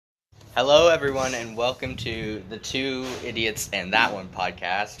Hello, everyone, and welcome to the Two Idiots and That One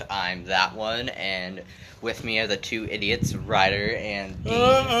podcast. I'm That One, and with me are the two idiots, Ryder and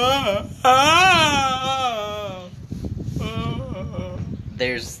Dean.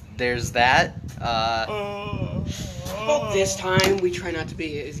 There's that. Well, this time we try not to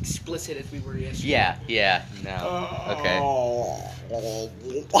be as explicit as we were yesterday. Okay.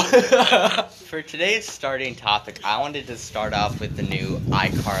 For today's starting topic, I wanted to start off with the new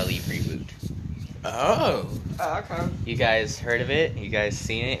iCarly reboot. Oh. Okay. You guys heard of it? You guys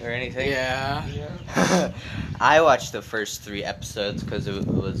seen it or anything? Yeah. I watched the first 3 episodes because it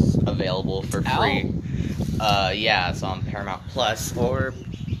was available for free. It's on Paramount Plus or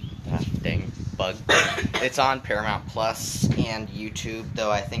dang bug. It's on Paramount Plus and YouTube,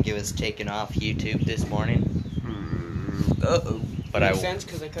 though I think it was taken off YouTube this morning. But Makes sense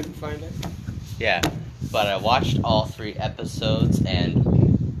because I couldn't find it. Yeah, but I watched all 3 episodes and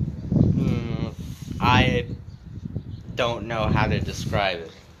I don't know how to describe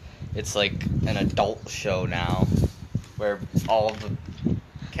it. It's like an adult show now, where all the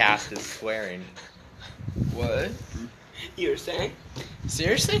cast is swearing. What? You were saying?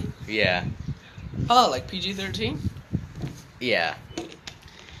 Seriously? Yeah. Oh, like PG-13? Yeah.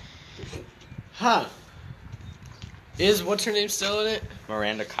 Huh. Is what's her name still in it?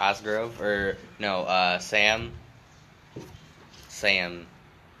 Miranda Cosgrove, or no, Sam.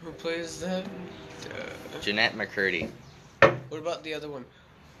 Who plays that? Jeanette McCurdy. What about the other one?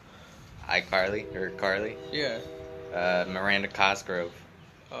 iCarly, or Carly. Yeah. Miranda Cosgrove.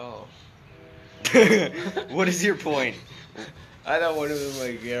 Oh. What is your point? I thought one of them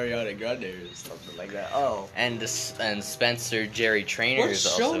like Ariana Grande or something like that. Oh. And Spencer Jerry Trainer What is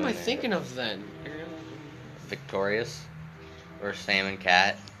show also am I in there. thinking of then? Victorious, or Sam and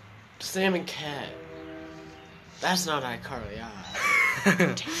Cat. Sam and Cat. That's not iCarly.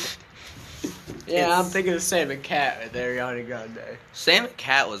 Yeah, I'm thinking of Sam and Cat with Ariana Grande. Sam and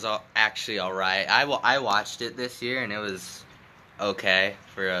Cat was actually alright. I watched it this year and it was okay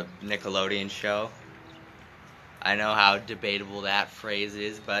for a Nickelodeon show. I know how debatable that phrase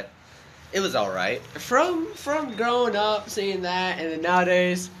is, but it was alright. From growing up, seeing that, and then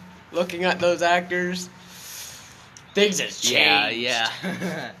nowadays, looking at those actors, things have changed.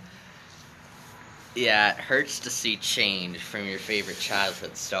 Yeah. Yeah, it hurts to see change from your favorite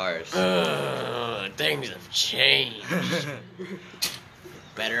childhood stars. Things have changed.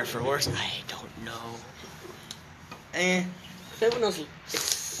 Better for worse, I don't know. Eh. Has anyone else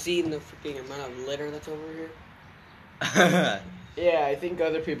seen the freaking amount of litter that's over here? Yeah, I think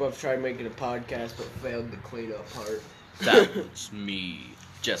other people have tried making a podcast but failed the cleanup part. That was me.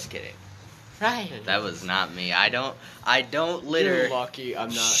 Just kidding. Right. That was not me. I don't litter. You're lucky I'm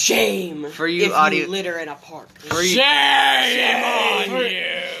not. Shame For you if audio- you litter in a park. For you- Shame on For-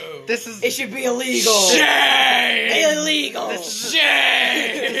 you! This is It should be illegal. Shame! Illegal.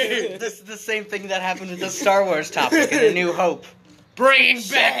 Shame! this is the same thing that happened with the Star Wars topic in A New Hope. Bringing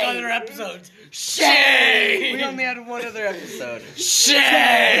back Shame. other episodes. Shame! We only had one other episode.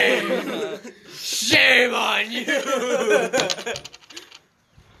 Shame! Shame on you!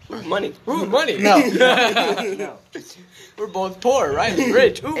 Money. Ooh, money. No. No. We're both poor, right?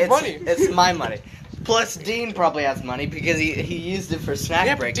 Rich. Ooh, money. It's my money. Plus, Dean probably has money because he used it for snack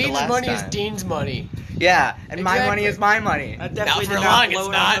Yeah, break but the Dean's last money time. is Dean's money. Yeah, and my money Exactly. is my money. I definitely for did long, blow it's it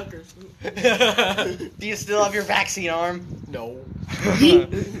on not. hookers. Do you still have your vaccine arm? No.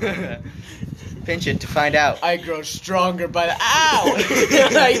 Pinch it to find out. I grow stronger by the ow.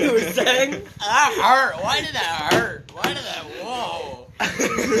 You were saying? That hurt. Why did that hurt? Why did that? Whoa.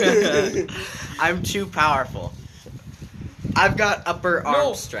 I'm too powerful. I've got upper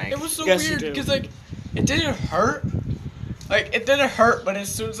arm strength. It was so Yes, you weird do. because like it didn't hurt. Like it didn't hurt, but as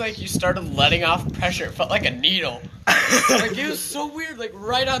soon as like you started letting off pressure, it felt like a needle. Like it was so weird. Like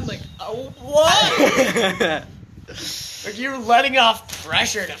right on like what? Like you were letting off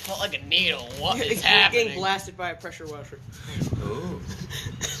pressure and it felt like a needle. What is You're happening? getting blasted by a pressure washer. Ooh.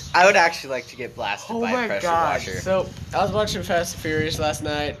 I would actually like to get blasted Oh by a my pressure god! washer. So I was watching Fast and Furious last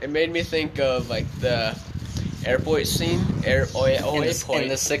night. It made me think of like the airport scene. In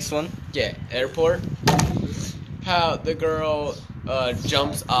the 6th one? Yeah, airport. How the girl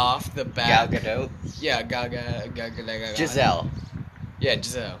jumps off the back. Gal Gadot. Yeah, Gaga. Giselle. Yeah,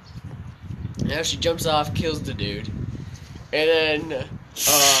 Giselle. Now she jumps off, kills the dude, and then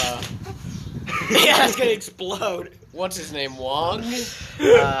Yeah, it's gonna explode. what's his name? Wong?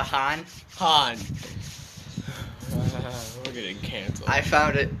 Han. Han. We're getting canceled. I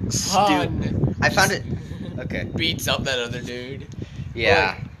found it Han I found it. Okay. beats up that other dude.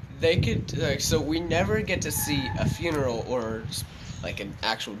 Yeah. Like, they could so we never get to see a funeral or like an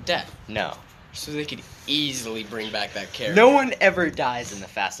actual death. No. So they could easily bring back that character. No one ever dies in the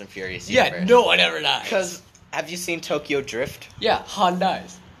Fast and Furious universe. Yeah, no one ever dies. Because, have you seen Tokyo Drift? Yeah, Han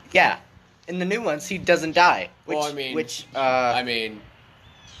dies. Yeah. In the new ones, he doesn't die. Which, Well, I mean,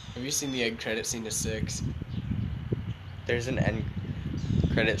 have you seen the end credit scene of 6? There's an end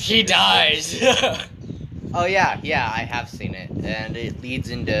credit scene. He dies! Oh, yeah, I have seen it. And it leads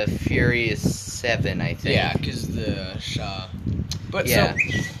into Furious 7, I think. Yeah, because the Shaw. But yeah.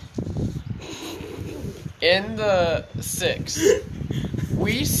 so, in the 6,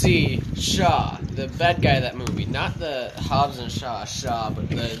 we see Shaw, the bad guy of that movie. Not the Hobbs and Shaw, but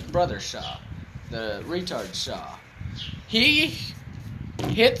the brother Shaw. The retard Shaw. He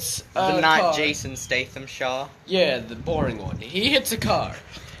hits a But not car. Jason Statham Shaw. Yeah, the boring one. He hits a car,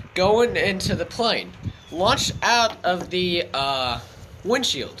 going into the plane, launched out of the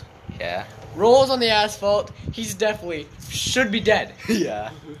windshield, Yeah. rolls on the asphalt. He's definitely should be dead.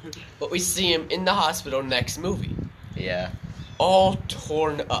 Yeah. But we see him in the hospital next movie, Yeah. all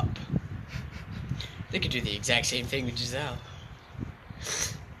torn up. They could do the exact same thing with Giselle.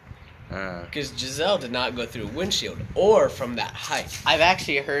 Because Giselle did not go through a windshield or from that height. I've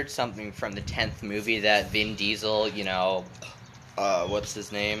actually heard something from the 10th movie that Vin Diesel, what's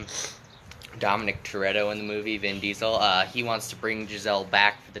his name? Dominic Toretto in the movie, Vin Diesel, he wants to bring Giselle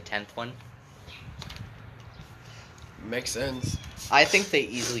back for the 10th one. Makes sense. I think they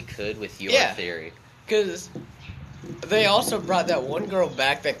easily could with your theory. Because they also brought that one girl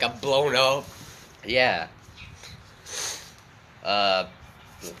back that got blown up. Yeah.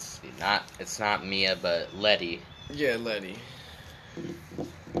 Let's see. It's not Mia, but Letty. Yeah, Letty.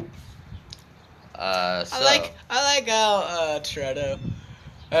 I I like how Toretto,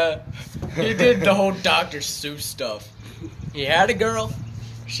 he did the whole Dr. Seuss stuff. He had a girl,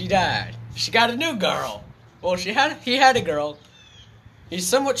 she died. She got a new girl. Well, he had a girl. He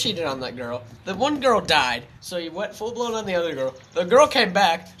somewhat cheated on that girl. The one girl died, so he went full blown on the other girl. The girl came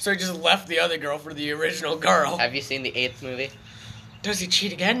back, so he just left the other girl for the original girl. Have you seen the 8th movie? Does he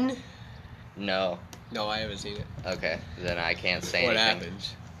cheat again? No. No, I haven't seen it. Okay, then I can't say What anything.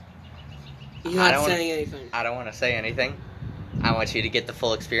 happens? You're not saying anything. I don't want to say anything. I want you to get the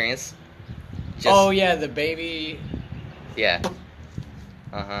full experience. Oh, yeah, the baby. Yeah.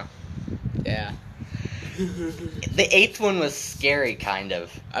 Uh-huh. Yeah. The 8th one was scary, kind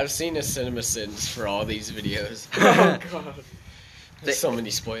of. I've seen a cinema sins for all these videos. Oh, God. There's so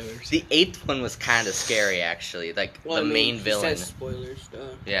many spoilers. The 8th one was kind of scary, actually. Like, the main villain. Says spoilers.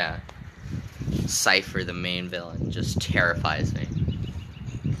 Yeah. Cypher, the main villain, just terrifies me.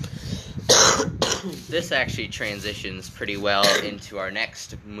 This actually transitions pretty well into our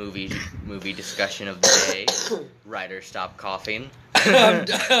next movie discussion of the day. Ryder, stop coughing. I'm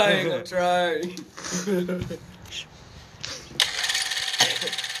dying. I'm trying.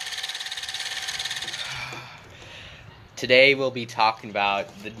 Today we'll be talking about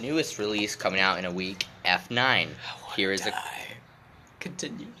the newest release coming out in a week, F9.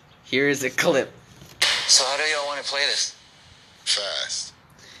 Continue. Here is a clip. So how do y'all want to play this? Fast.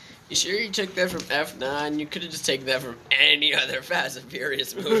 You sure you took that from F9? You could have just taken that from any other Fast and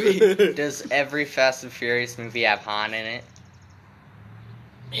Furious movie. Does every Fast and Furious movie have Han in it?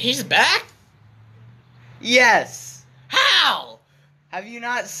 He's back? Yes! How? Have you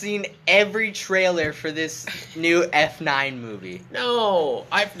not seen every trailer for this new F9 movie? No,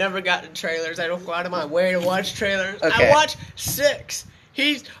 I've never gotten trailers. I don't go out of my way to watch trailers. Okay. I watch 6.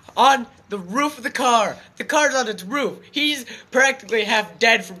 He's on the roof of the car. The car's on its roof. He's practically half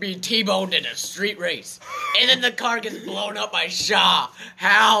dead from being T-boned in a street race. And then the car gets blown up by Shaw.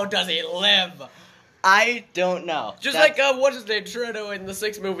 How does he live? I don't know. Just like, what's his name, Toretto in the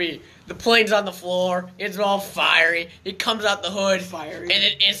 6th movie. The plane's on the floor. It's all fiery. He comes out the hood. Fiery. And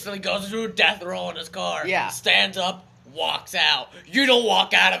it instantly goes through a death roll in his car. Yeah. Stands up, walks out. You don't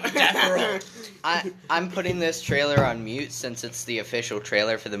walk out of a death roll. I'm putting this trailer on mute since it's the official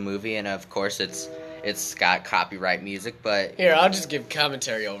trailer for the movie, and of course it's got copyright music, but... Here, I'll just give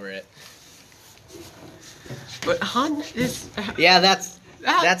commentary over it. But Han is... Yeah, that's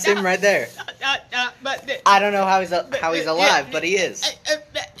him right there. I don't know how he's alive, but he is.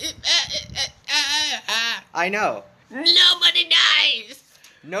 I know. Nobody dies!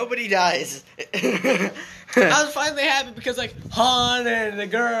 Nobody dies. I was finally happy because, like, Han and the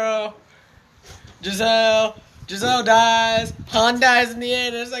girl, Giselle dies, Han dies in the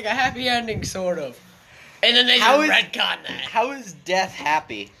end, it's like a happy ending, sort of. And then they just retcon that. How is death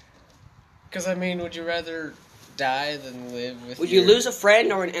happy? Because, I mean, would you rather die than live with Would you lose a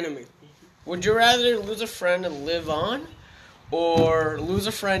friend or an enemy? Would you rather lose a friend and live on? Or lose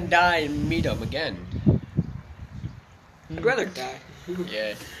a friend, die, and meet him again? I'd rather die.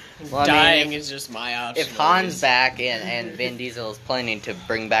 Yeah. Well, Dying is just my option. If Han's back and Vin Diesel is planning to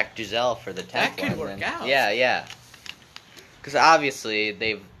bring back Giselle for the 10th That could one, work then, out. Yeah. Because obviously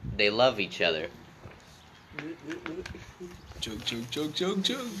they love each other.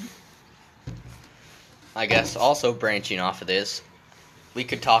 Chug. I guess also branching off of this, we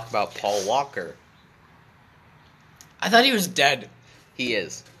could talk about Paul Walker. I thought he was dead. He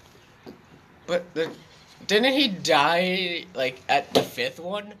is. But didn't he die, like, at the 5th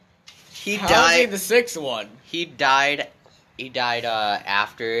one? He How died. is he the 6th one? He died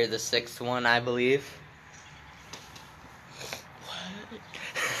after the 6th one, I believe.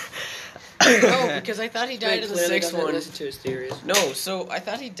 No, because I thought he died in the Clearly 6th doesn't one. listen to his theories. No, so I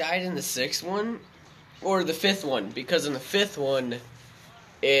thought he died in the 6th one, or the 5th one, because in the 5th one,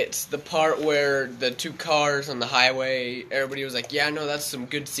 it's the part where the 2 cars on the highway, everybody was like, yeah, no, that's some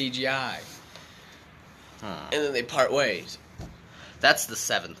good CGI. Huh. And then they part ways. That's the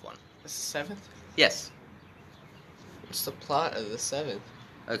 7th one. That's the 7th? Yes. What's the plot of the 7th?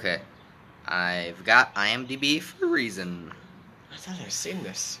 Okay. I've got IMDb for a reason. I thought I'd seen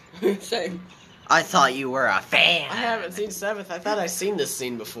this. Same. I thought you were a fan. I haven't seen 7th. I thought I'd seen this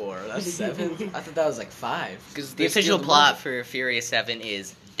scene before. That's 7th? I thought that was like 5. Cause The official plot for Furious 7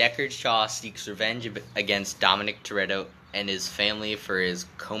 is Deckard Shaw seeks revenge against Dominic Toretto and his family for his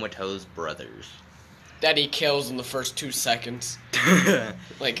comatose brothers. that he kills in the first 2 seconds.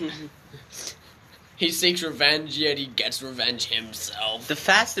 Like, he seeks revenge, yet he gets revenge himself. The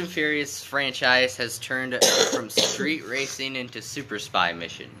Fast and Furious franchise has turned from street racing into super spy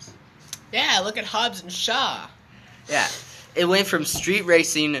missions. Yeah, look at Hobbs and Shaw. Yeah, it went from street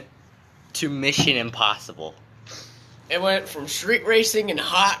racing to Mission Impossible. It went from street racing and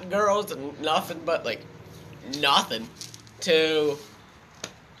hot girls and nothing but, like, nothing to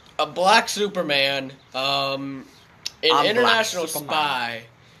a black Superman, an I'm international Black Superman. spy,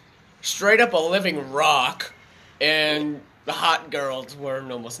 straight up a living rock, and the hot girls were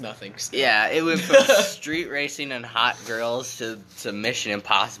almost nothing. Yeah, it went from street racing and hot girls to Mission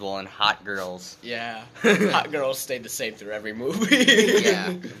Impossible and hot girls. Yeah, hot girls stayed the same through every movie. Yeah,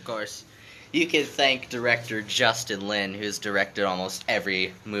 of course. You could thank director Justin Lin, who's directed almost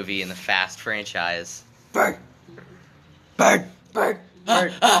every movie in the Fast franchise. Bird. Bird! Bird.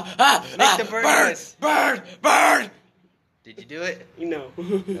 Make Make the bird noise. Bird! Did you do it? No.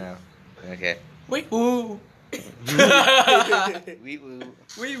 No. Okay. Wait, woo! Wee woo.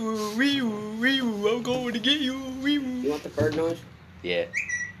 Wee woo, wee woo, wee woo, I'm going to get you, wee woo. You want the bird noise? Yeah.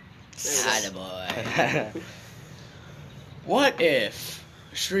 Attaboy. What if,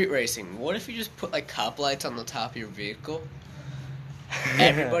 street racing, what if you just put like cop lights on the top of your vehicle?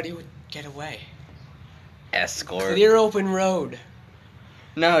 Everybody would get away. Escort. Clear open road.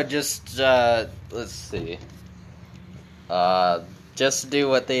 No, just let's see. Just do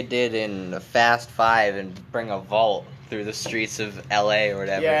what they did in Fast 5 and bring a vault through the streets of LA or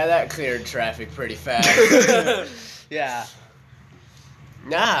whatever. Yeah, that cleared traffic pretty fast. Yeah.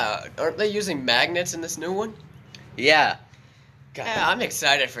 Nah, aren't they using magnets in this new one? Yeah. Yeah, I'm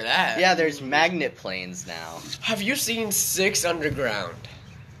excited for that. Yeah, there's magnet planes now. Have you seen 6 Underground?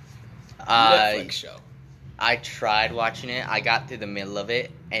 Uh, Netflix show. I tried watching it. I got through the middle of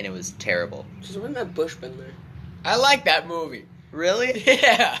it, and it was terrible. Just when that bush been there? I like that movie. Really?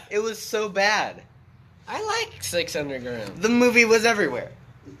 Yeah. It was so bad. I like 6 Underground. The movie was everywhere.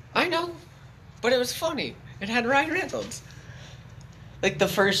 I know. But it was funny. It had Ryan Reynolds. Like the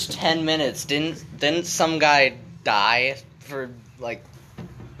first 10 minutes, didn't some guy die for like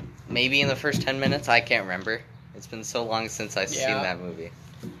maybe in the first 10 minutes? I can't remember. It's been so long since I've seen Yeah. that movie.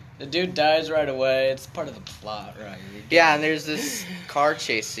 The dude dies right away. It's part of the plot, right? Yeah, and there's this car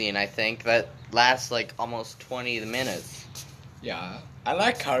chase scene, I think, that lasts like almost 20 minutes. Yeah. I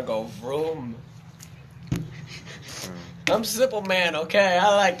like Cargo Vroom. I'm Simple Man, okay?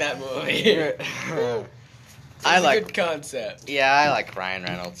 I like that movie. I It's a like- good concept. Yeah, I like Ryan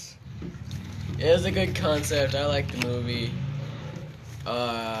Reynolds. It is a good concept. I like the movie.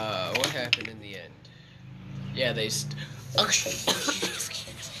 What happened in the end? Yeah, they.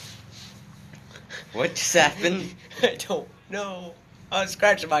 What just happened? I don't know. I was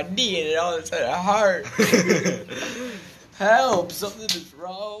scratching my knee and it all of a sudden it hurt. Help! Something is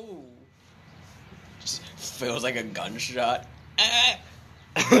wrong. Just feels like a gunshot.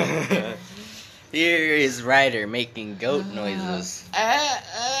 Here is Ryder making goat noises.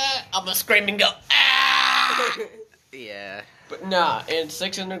 I'm a screaming goat. Ah! Yeah, But nah, in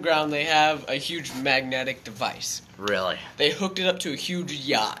 6 Underground they have a huge magnetic device. really. They hooked it up to a huge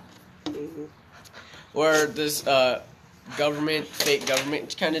yacht. Where this fake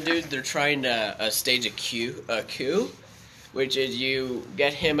government kind of dude, they're trying to stage a coup which is you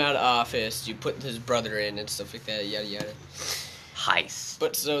get him out of office, you put his brother in and stuff like that, yada yada. Heist.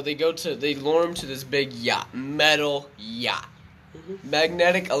 But so they lure him to this big yacht, metal yacht,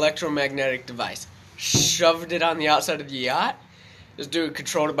 electromagnetic device. Shoved it on the outside of the yacht. This dude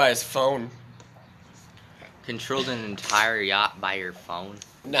controlled it by his phone. Controlled an entire yacht by your phone?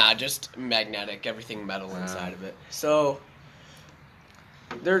 Nah, just magnetic, everything metal inside of it. So,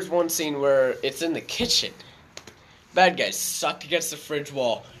 there's one scene where it's in the kitchen. Bad guys sucked against the fridge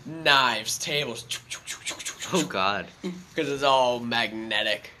wall, knives, tables. Oh, God. Because it's all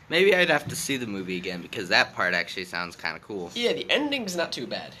magnetic. Maybe I'd have to see the movie again, because that part actually sounds kind of cool. Yeah, the ending's not too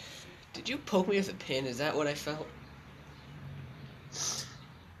bad. Did you poke me with a pin? Is that what I felt?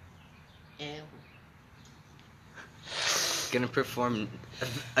 Ew. Gonna perform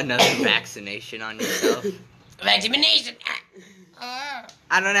another vaccination on yourself? Vaccination! I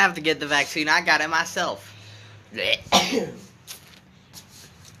don't have to get the vaccine, I got it myself.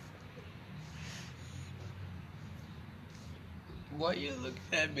 Why you looking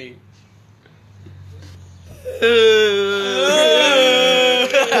at me?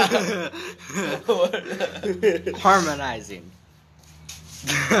 Harmonizing.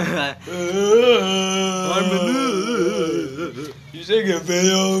 You take a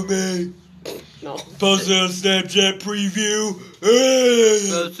video of me? No. Post it on Snapchat preview.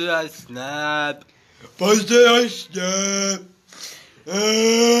 Post it on Snap. Post it on Snap.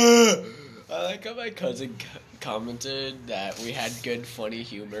 I like how my cousin commented that we had good, funny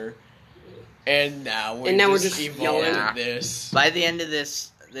humor. And now we're just evolved yelling. this. By the end of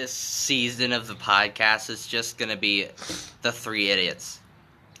this season of the podcast, it's just gonna be the three idiots.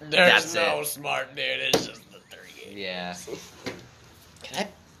 There's That's no it. smart dude, it's just the three. Yeah. Can I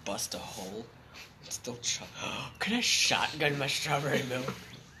bust a hole? Still Can I shotgun my strawberry milk?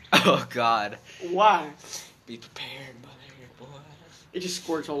 Oh, God. Why? Be prepared, mother boy. It just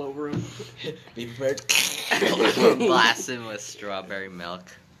squirts all over him. Be prepared. Blast him with strawberry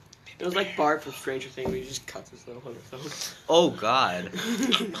milk. It was like Bart from Stranger Things where he just cuts his little thumb. Oh, God.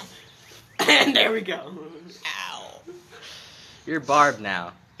 And there we go. Ow. You're Barb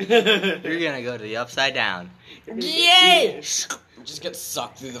now. You're gonna go to the upside down. Yay! Just get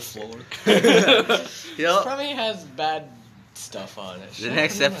sucked through the floor. Yep. Probably has bad stuff on it. The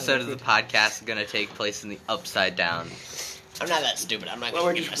next episode of the podcast is gonna take place in the upside down. I'm not that stupid. I'm not Well,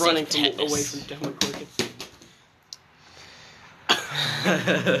 gonna we're give just myself running tetanus. away from Delma Crickets.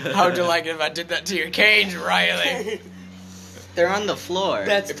 How would you like it if I did that to your cage, Riley? They're on the floor.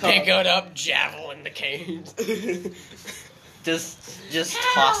 That's Pick tough. it up, javelin the cage. Just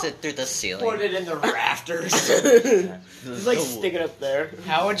toss it through the ceiling. Put it in the rafters. Just like stick it up there.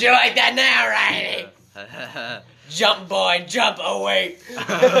 How would you like that now, Riley? Jump, boy, jump away.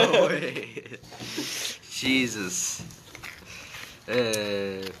 Oh, wait. Jesus.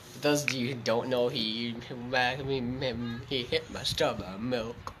 Those of you who don't know, he hit my strawberry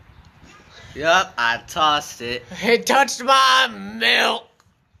milk. Yup, I tossed it. He touched my milk.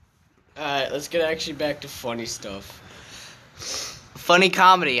 Alright, let's get actually back to funny stuff. Funny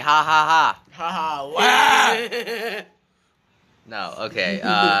comedy, ha ha ha. Haha, wow. No, okay,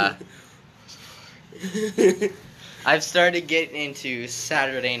 I've started getting into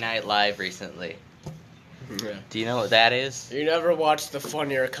Saturday Night Live recently. Do you know what that is? You never watch the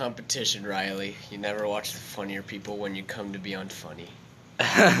funnier competition, Riley. You never watch the funnier people when you come to be on funny.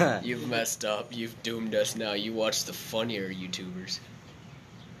 You've messed up. You've doomed us now. You watch the funnier YouTubers.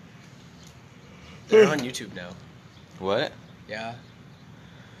 They're on YouTube now. What? Yeah.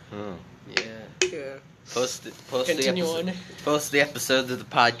 Hmm. Yeah. Yeah. Post Continue on. Post the episodes of the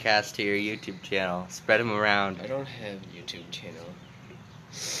podcast to your YouTube channel. Spread them around. I don't have a YouTube channel.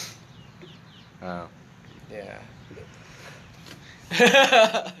 Oh. Yeah.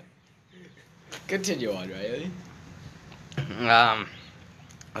 Continue on, Riley.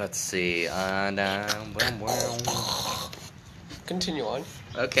 Let's see. Continue on.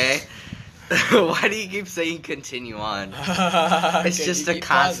 Okay. Why do you keep saying continue on? It's just a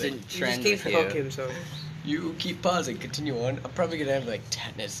constant trend He just with keeps poking you. himself. You keep pausing. Continue on. I'm probably gonna have like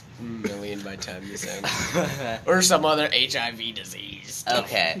tetanus million by the time this ends, or some other HIV disease.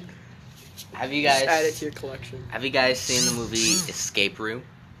 Okay. Have you Just add it guys to your collection. seen the movie Escape Room?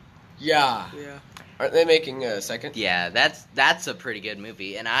 Yeah. Yeah. Aren't they making a second? Yeah, that's a pretty good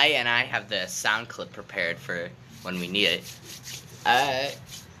movie, and I have the sound clip prepared for when we need it.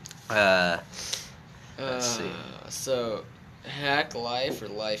 Let's see. So, hack life or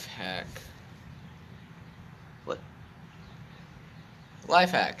life hack? What?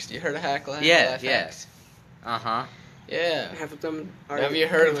 Life hacks. You heard of hack life? Yeah, Life yeah. hacks? Uh-huh. Yeah. Half of them are. Have you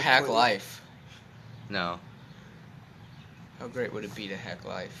heard of hack life? No. How great would it be to hack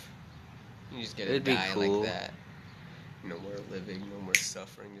life? You just get to It'd be die cool. like that. No more living, no more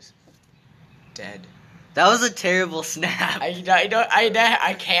suffering, just dead. That was a terrible snap. I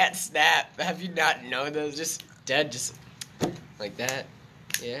can't snap. Have you not known those? Just dead, just like that.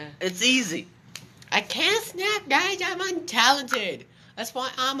 Yeah. It's easy. I can't snap, guys. I'm untalented. That's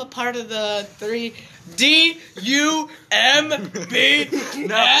why I'm a part of the 3 D-U-M-B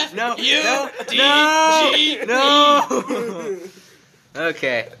No.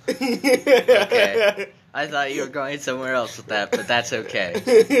 Okay. Okay. I thought you were going somewhere else with that, but that's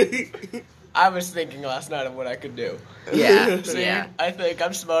okay. I was thinking last night of what I could do. Yeah, See, yeah. I think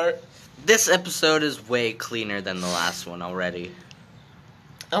I'm smart. This episode is way cleaner than the last one already.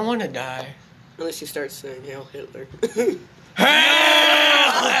 I want to die. Unless you start saying Hail Hitler.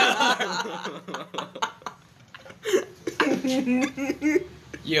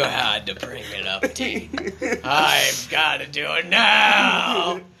 You had to bring it up, T. I've got to do it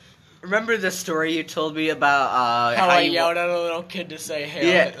now. Remember the story you told me about How I you yelled at a little kid to say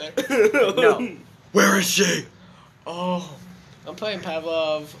Hail Hitler? No. Where is she? Oh, I'm playing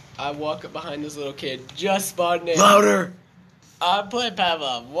Pavlov. I walk up behind this little kid, just spawned in. Louder. I'm playing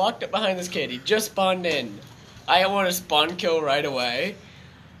Pavlov. Walked up behind this kid. He just spawned in. I want to spawn kill right away.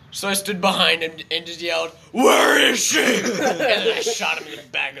 So I stood behind him and just yelled, "Where is she?" And then I shot him in the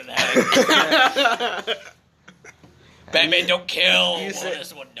back of the head. Batman don't kill.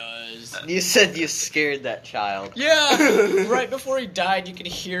 This one does. You said you scared that child. Yeah. Right before he died, you could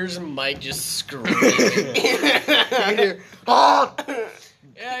hear his mic just screaming. Oh!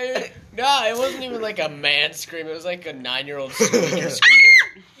 Yeah, no, it wasn't even like a man scream. It was like a 9-year-old squeaker screaming.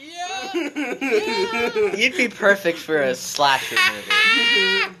 Yeah. You'd be perfect for a slasher movie.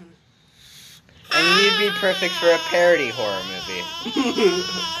 And you'd be perfect for a parody horror movie.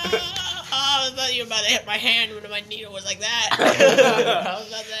 I thought you were about to hit my hand when my needle was like that. I was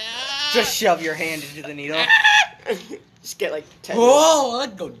about to Just shove your hand into the needle. Just get like 10. Whoa,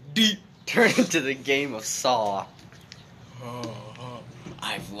 I'd go deep. Turn into the game of Saw.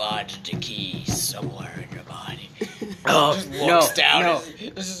 I've lodged a key somewhere in your body. Oh, Just looks down. no.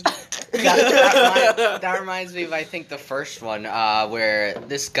 That reminds me of, I think, the first one, where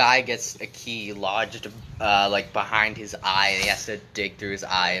this guy gets a key lodged, like, behind his eye, and he has to dig through his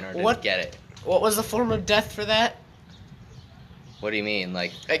eye in order to get it. What was the form of death for that? What do you mean?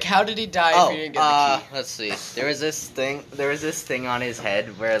 Like how did he die if he didn't get the key? Let's see. There was this thing on his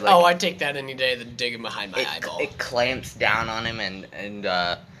head where, like... Oh, I'd take that any day than digging behind my eyeball. It clamps down on him, and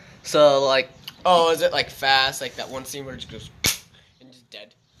so, like... Oh, is it, like, fast? Like that one scene where it just goes... and just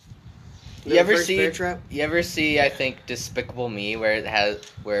dead? You ever see, I think, Despicable Me, where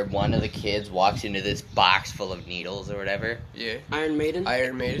one of the kids walks into this box full of needles or whatever? Yeah. Iron Maiden?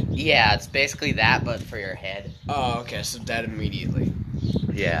 Yeah, it's basically that, but for your head. Oh, okay, so dead immediately.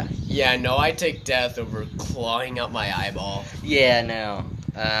 Yeah. Yeah, no, I take death over clawing out my eyeball. Yeah, no.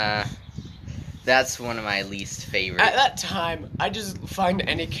 That's one of my least favorite. At that time, I just find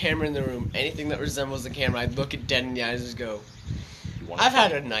any camera in the room, anything that resembles a camera, I'd look it dead in the eyes and just go, I've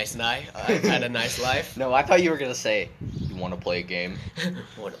had a nice night. I've had a nice life. No, I thought you were going to say, you want to play a game?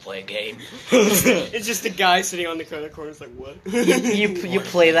 Want to play a game? It's just a guy sitting on the corner. It's like, what? You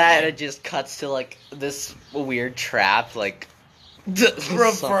play that and it just cuts to, like, this weird trap, like...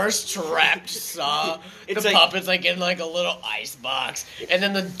 Reverse trapped Saw. It's the like, puppet's like in like a little ice box, and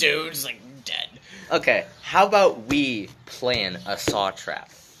then the dude's like dead. Okay, how about we plan a Saw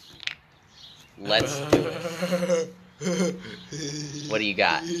trap? Let's do it. What do you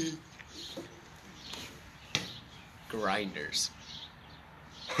got? Grinders.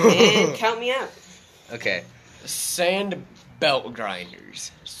 And count me out. Okay. Sand belt grinders.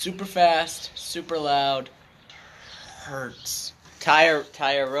 Super fast, super loud. Hurts. Tie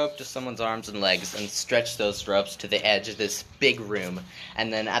a rope to someone's arms and legs and stretch those ropes to the edge of this big room.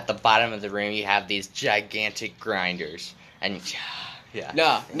 And then at the bottom of the room you have these gigantic grinders. And yeah.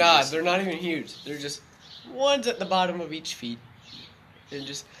 Nah, they're not even huge. They're just ones at the bottom of each feet. And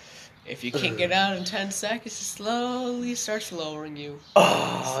just, if you can't get out in 10 seconds, it slowly starts lowering you.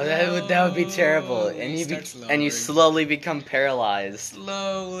 Oh, that would be terrible. And you slowly become paralyzed.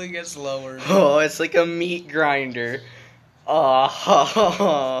 Slowly gets lowered. Oh, it's like a meat grinder.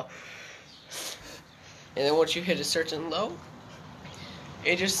 Oh. And then once you hit a certain low,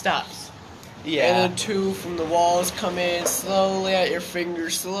 it just stops. Yeah. And then 2 from the walls come in slowly at your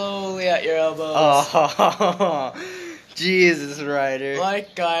fingers, slowly at your elbows. Oh, Jesus, Ryder.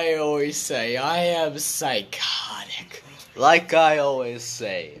 Like I always say, I am psychotic. Like I always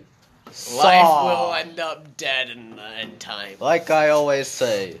say, Life will end up dead in the end time. Like I always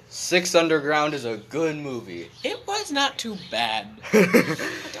say, Six Underground is a good movie. It was not too bad. I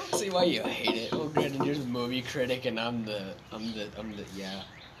don't see why you hate it. Well, granted, you're the movie critic, and I'm the yeah.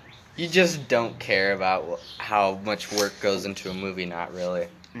 You just don't care about how much work goes into a movie, not really.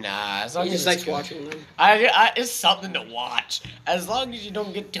 Nah, as long He as just it's likes good. watching them. It's something to watch. As long as you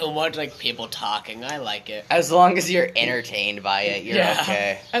don't get too much like people talking, I like it. As long as you're entertained by it, you're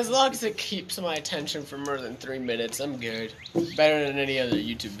okay. As long as it keeps my attention for more than 3 minutes, I'm good. Better than any other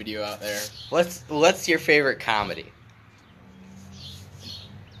YouTube video out there. What's your favorite comedy?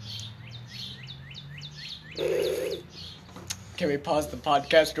 Can we pause the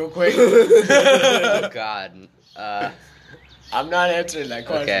podcast real quick? Oh God. I'm not answering that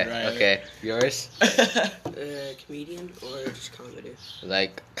question right. Okay. Yours? Comedian or just comedy?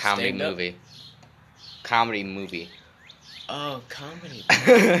 Like comedy Stand-up? movie. Comedy movie. Oh, comedy.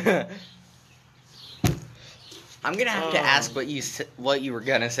 I'm gonna have to ask what you were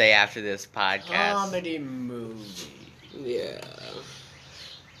gonna say after this podcast. Comedy movie. Yeah.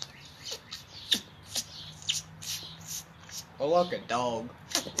 I like a dog.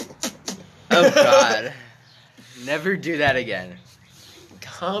 Oh God. Never do that again.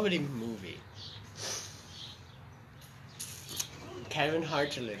 Comedy movie. Kevin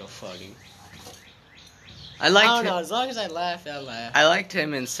Hart's a little funny. I I liked don't him. know, as long as I laugh, I'll laugh. I liked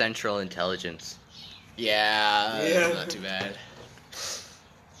him in Central Intelligence. Yeah, Yeah. not too bad.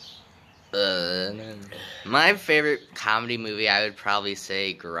 My favorite comedy movie, I would probably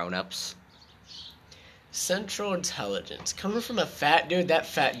say Grown Ups. Central Intelligence. Coming from a fat dude, that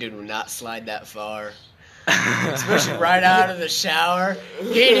fat dude would not slide that far. Especially right out of the shower.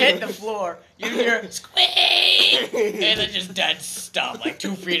 He'd hit the floor. You'd hear squeak! And then just dead stop, like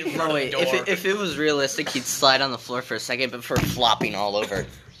 2 feet in front No, of wait, the door. if it was realistic, he'd slide on the floor for a second before flopping all over.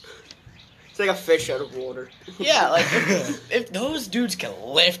 It's like a fish out of water. Yeah, like, if those dudes can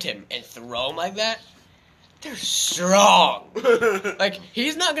lift him and throw him like that, they're strong. Like,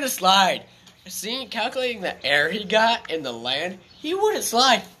 he's not gonna slide. Calculating the air he got in the land, he wouldn't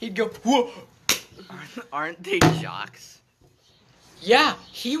slide. He'd go, whoa. Aren't they jocks? Yeah,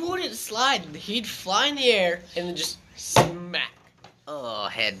 he wouldn't slide. He'd fly in the air and then just smack. Oh,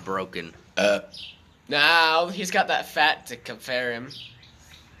 head broken. Now he's got that fat to compare him.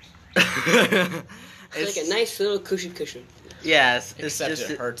 It's like a nice little cushion. Yes, Except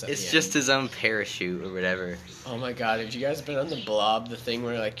it hurts at it's the just his own parachute or whatever. Oh my god, have you guys been on the Blob, the thing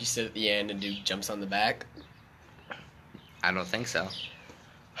where like you sit at the end and dude jumps on the back? I don't think so.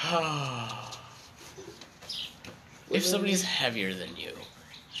 If somebody's heavier than you,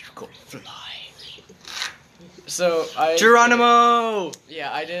 you go fly. So I Geronimo!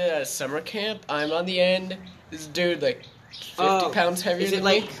 Yeah, I did it at a summer camp. I'm on the end. This dude like 50 pounds heavier Is than it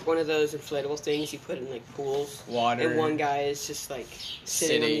like me. one of those inflatable things you put in like pools? Water. And one guy is just like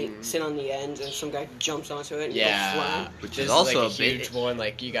sitting on the end, and some guy jumps onto it and goes Yeah, flying. Which this is also like a a bit- huge one.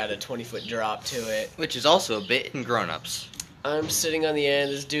 Like you got a 20-foot drop to it. Which is also a bit in Grown Ups. I'm sitting on the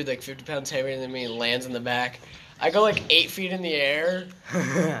end. This dude like 50 pounds heavier than me lands in the back. I go like 8 feet in the air,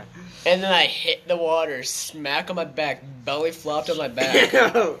 and then I hit the water, smack on my back, belly flopped on my back.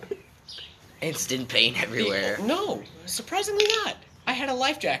 Instant pain everywhere. No, surprisingly not. I had a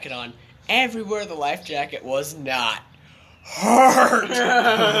life jacket on. Everywhere the life jacket was not hurt.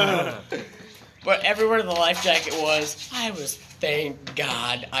 But everywhere the life jacket was, thank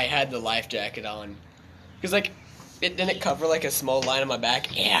God I had the life jacket on. Because, like, it didn't cover, like, a small line on my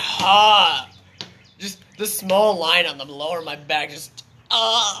back. Yeah. Just the small line on the lower of my back, just,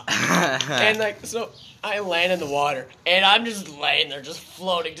 And, like, so I land in the water, and I'm just laying there, just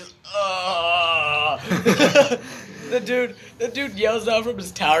floating, just, The dude yells out from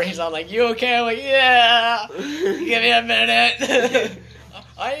his tower. He's on like, "You okay?" I'm like, "Yeah." Give me a minute.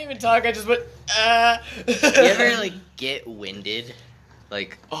 I didn't even talk. I just went. You ever like get winded?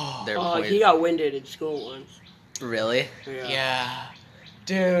 Like He got winded in school once. Really? Yeah.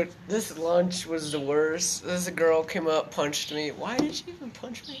 Dude, this lunch was the worst. This girl came up, punched me. Why did she even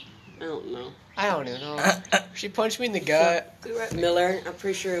punch me? I don't know. I don't even know. She punched me in the gut. We were at Miller. I'm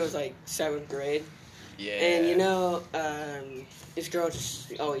pretty sure it was like 7th grade. Yeah. And you know, this girl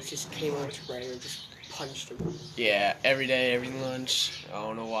just came over to Ray and just punched him. Yeah, every day, every lunch. I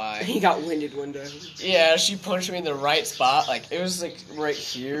don't know why. He got winded one day. Yeah, she punched me in the right spot. Like, it was like right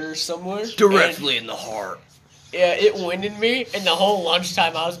here somewhere. Directly in the heart. Yeah, it winded me, and the whole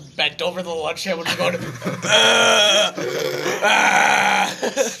lunchtime I was bent over the lunch table just going,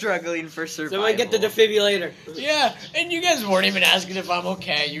 Struggling for survival. Someone get the defibrillator. Yeah, and you guys weren't even asking if I'm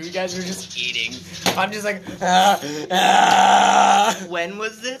okay. You guys were just eating. I'm just like, When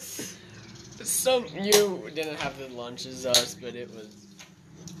was this? So you didn't have the lunch as us, but it was.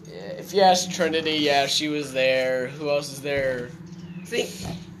 Yeah, if you ask Trinity, yeah, she was there. Who else is there? I think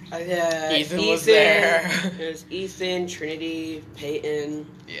Ethan was there. There's Ethan, Trinity, Peyton.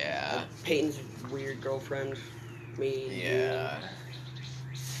 Yeah. Peyton's weird girlfriend. Me. Yeah.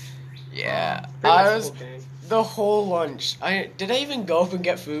 Yeah. Pretty much I the was whole gang. the whole lunch. Did I even go up and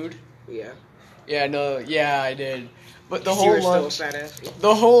get food? Yeah. Yeah, no, yeah, I did. But the You whole were still a lunch, fat ass.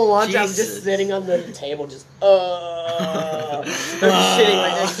 the whole lunch, I was Jesus. just sitting on the table, just I'm just sitting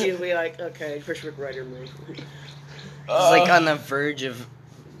right next to you and be like, okay, Christopher Writer move. It's like on the verge of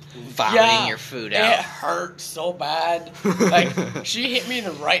vomiting your food It out. hurt so bad. Like, she hit me in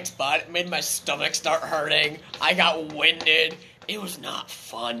the right spot. It made my stomach start hurting. I got winded. It was not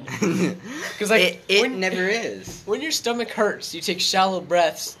fun. Because like It never is. when your stomach hurts, you take shallow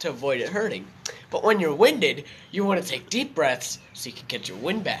breaths to avoid it hurting. But when you're winded, you want to take deep breaths so you can get your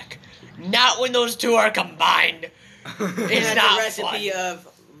wind back. Not when those two are combined. It's And not a recipe fun. of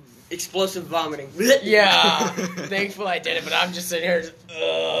explosive vomiting. Yeah, thankful I did it, but I'm just sitting here, just,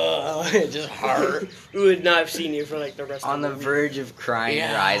 it just hurt. We would not have seen you for like the rest On of the week. verge of crying your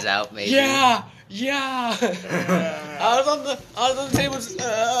eyes out, maybe. Yeah. I was on the table, just,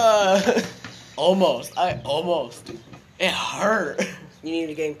 almost. It hurt. You need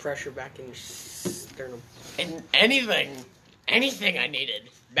to gain pressure back in your sternum. And anything I needed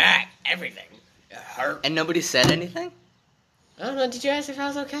back, everything. It hurt. And nobody said anything? I don't know. Did you ask if I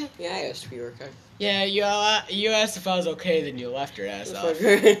was okay? Yeah, I asked if you were okay. Yeah, you asked if I was okay, then you left your ass off.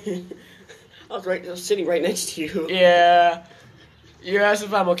 I was sitting right next to you. Yeah. You asked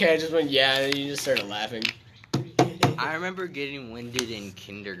if I'm okay, I just went, yeah, and you just started laughing. I remember getting winded in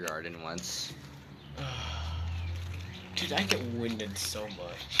kindergarten once. Dude, I get winded so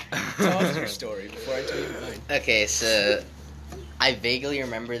much. Tell us your story before I tell you mine. Okay, so I vaguely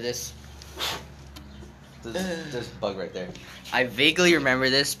remember this. This bug right there. I vaguely remember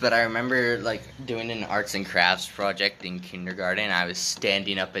this, but I remember like doing an arts and crafts project in kindergarten. I was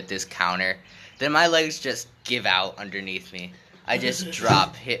standing up at this counter. Then my legs just give out underneath me. I just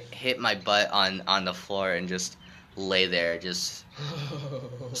drop, hit my butt on the floor, and just lay there, just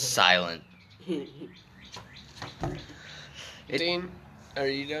silent. Dean, are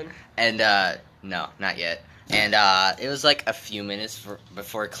you done? And no, not yet. And it was like a few minutes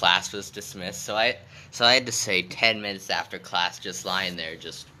before class was dismissed, so I had to say 10 minutes after class, just lying there,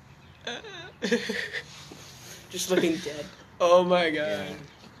 just. Just looking dead. Oh my god.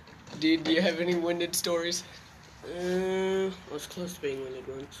 Dude, do you have any winded stories? I was close to being winded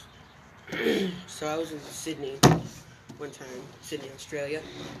once. So I was in Sydney one time, Sydney, Australia,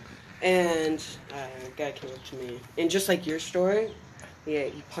 and a guy came up to me, and just like your story, yeah,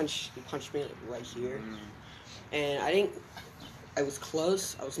 he punched me like right here, and I was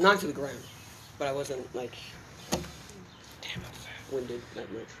close. I was knocked to the ground, but I wasn't like winded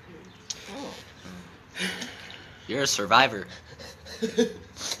that much. Oh. You're a survivor.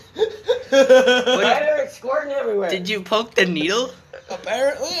 What? Squirting everywhere. Did you poke the needle?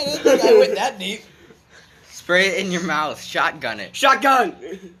 Apparently, I didn't think I went that deep. Spray it in your mouth. Shotgun it. Shotgun.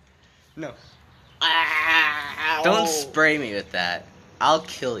 No. Ow. Don't spray me with that. I'll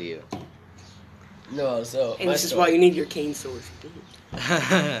kill you. No, so And my this is story. why you need your cane sword.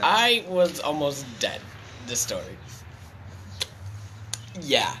 I was almost dead. This story.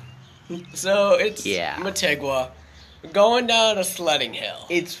 Yeah. So it's Yeah. Matigua. Going down a sledding hill.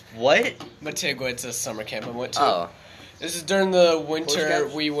 It's what? Matigua, it's a summer camp I went to. Oh. This is during the Horse winter.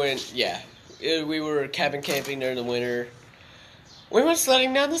 camps? We went, yeah. We were cabin camping during the winter. We went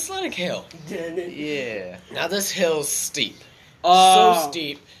sledding down the sledding hill. Yeah. Now this hill's steep. Oh. So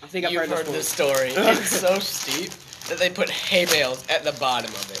steep. I think I've You've heard heard this this story. It's so steep that they put hay bales at the bottom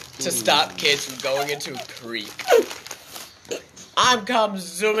of it to stop kids from going into a creek. I'm come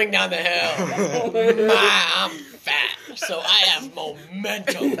zooming down the hill. I'm fat, so I have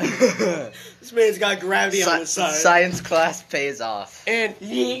momentum. This man's got gravity on his side. Science class pays off. And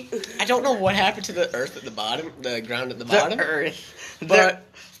I don't know what happened to the earth at the bottom, the ground at the bottom. The earth. But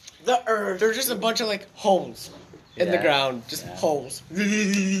The earth. there's just a bunch of like holes in the Yeah. ground, just holes.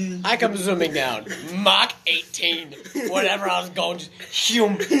 I come zooming down, Mach 18, whatever I was going, just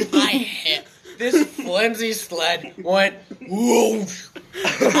I hit. This flimsy sled went whoosh.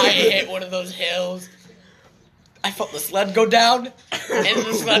 I hit one of those hills. I felt the sled go down, and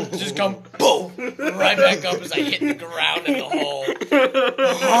the sled just come boom right back up as I hit the ground in the hole.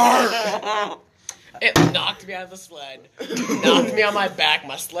 Hard. It knocked me out of the sled, knocked me on my back.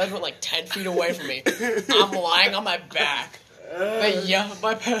 My sled went like 10 feet away from me. I'm lying on my back.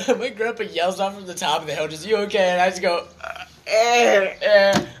 My grandpa yells out from the top of the hill, just, you okay? And I just go,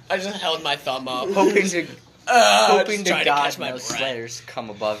 I just held my thumb up. hoping to Hoping God no slayers come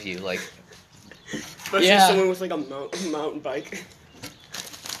above you. Like, Especially Yeah. someone with like a mountain bike.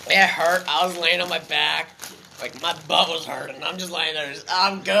 It hurt. I was laying on my back. Like, my butt was hurting. I'm just laying there.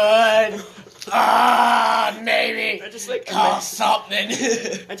 I'm good. Maybe. I just like Call something.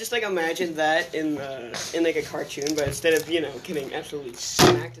 I just like imagine that in like a cartoon, but instead of getting absolutely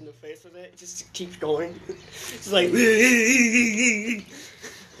smacked in the face with it, it just keeps going. It's like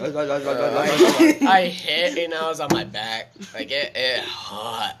I hit and I was on my back. Like, it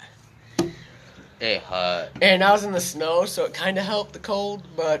hurt. it hurt. And I was in the snow, so it kind of helped the cold,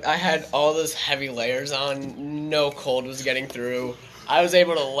 but I had all those heavy layers on. No cold was getting through. I was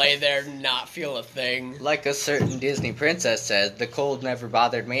able to lay there and not feel a thing. Like a certain Disney princess said, the cold never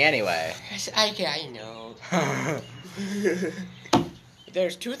bothered me anyway. I know.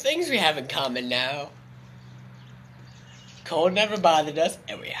 There's two things we have in common now. Cold never bothered us,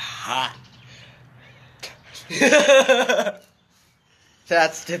 and we're hot.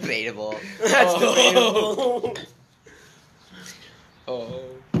 That's debatable. that's debatable. Oh.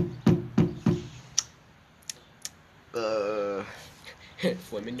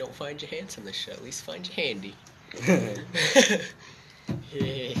 If women don't find you handsome, they should at least find you handy.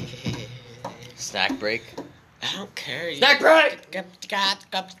 Snack break. I don't care. Snack break.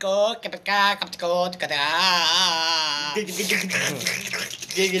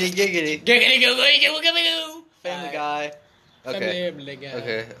 Giggity giggity. Giggity. Family Guy. Okay. Family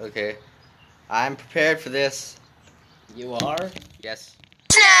Guy. Okay. I'm prepared for this. You are? Yes.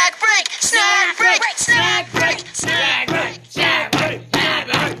 Snack break! Snack break! Snack break! Snack break! Snack break!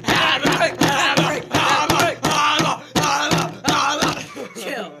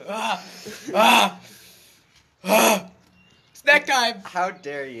 Chill. Snack time. How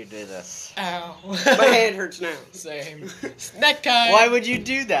dare you do this? Ow. My hand hurts now. Same. Snack time. Why would you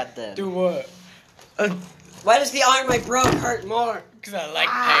do that then? do what? Why does the arm I broke hurt more? Because I like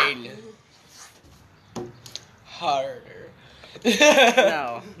pain. Harder.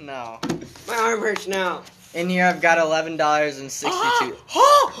 No. My arm hurts now. In here I've got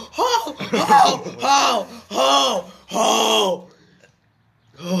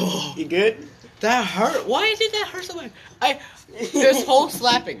 $11.62. You good? That hurt. Why did that hurt so much? This whole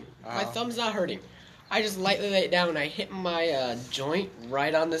slapping. My Uh-huh. thumb's not hurting. I just lightly lay it down and I hit my joint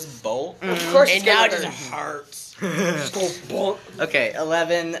right on this bolt. Of course And it's now gonna it just hurt. hurts. Just go bonk. Okay,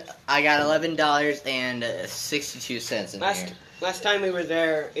 I got $11.62 in here. Last time we were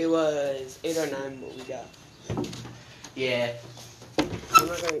there, it was 8 or 9 what we got. Yeah. I'm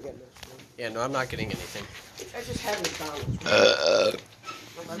not gonna get much. Yeah, no, I'm not getting anything. I just had McDonald's. No?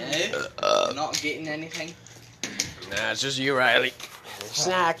 You're not getting anything? Nah, it's just you, Riley.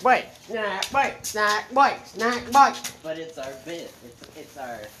 Snack bite, snack bite, snack bite, snack bite. But it's our bit. It's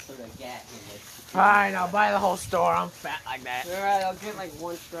our sort of gap in this. Fine, I'll buy the whole store. I'm fat like that. Alright, I'll get like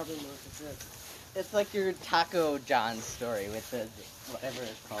 1 strawberry milk. It's like your Taco John story with the whatever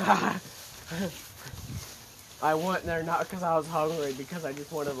it's called. I went there not because I was hungry, because I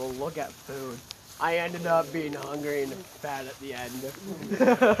just wanted to look at food. I ended up being hungry and fat at the end.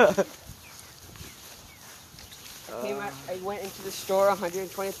 I went into the store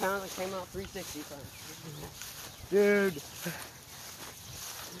 120 pounds. I came out 360 Dude.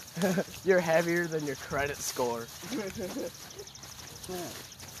 You're heavier than your credit score.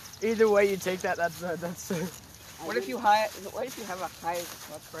 Either way you take that, that's What if you have a high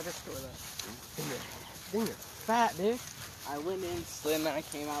credit score though? You're fat, dude. I went in slim and I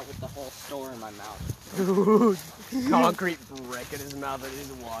came out with the whole store in my mouth. Dude. Concrete brick in his mouth and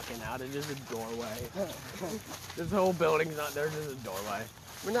he's walking out. It's just a doorway. This whole building's not there, just a doorway.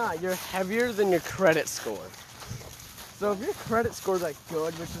 But nah, you're heavier than your credit score. So if your credit score's like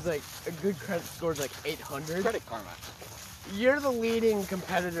good, which is like a good credit score is like 800. Credit Karma. You're the leading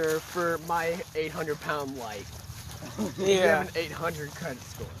competitor for my 800-pound life. You Yeah. have an 800 credit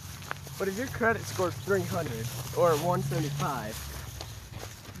score. But if your credit score is 300 or 175,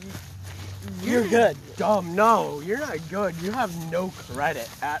 you're good. Dumb. No, you're not good. You have no credit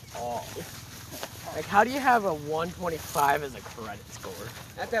at all. Like, how do you have a 125 as a credit score?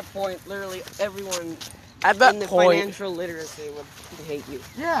 At that point, literally everyone At that in the point, financial literacy would hate you.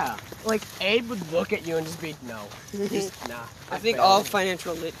 yeah. Like, Abe would look at you and just be, no. Just, nah. I think failed. all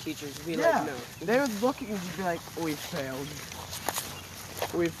financial lit teachers would be Yeah. like, no. They would look at you and just be like, we failed.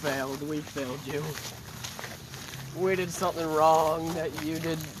 We failed you. We did something wrong that you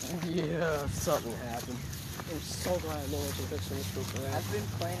did. Yeah, something happened. I'm so glad no one took this school for that. I've been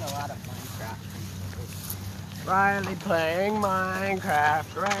playing a lot of Minecraft. Riley playing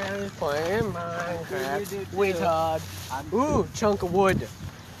Minecraft. Riley playing Minecraft. Retard. Ooh, chunk of wood.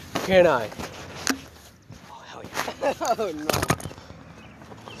 Can I? Oh, hell yeah. Oh no.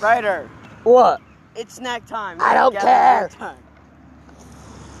 Ryder, What? it's snack time. I don't Gather care. your time.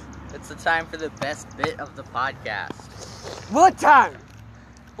 It's the time for the best bit of the podcast. What time?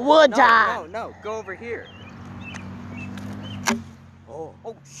 Wood No, go over here. Oh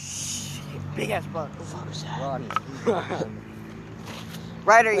shit. Big ass bug. What was that? Run.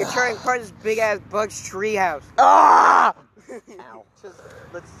 Ryder, you're tearing apart this big ass bug's treehouse. Ah! Ow.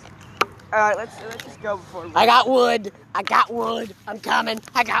 Alright, let's just go before we I got wood. I'm coming.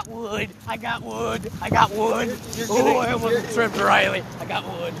 I got wood. Oh, I almost tripped Riley. I got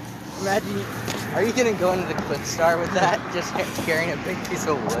wood. Imagine, are you gonna go into the quick start with that? Just carrying a big piece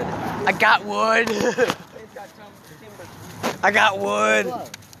of wood? I got wood. I got wood.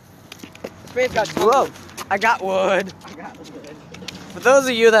 Spade's got Whoa. I got wood. For those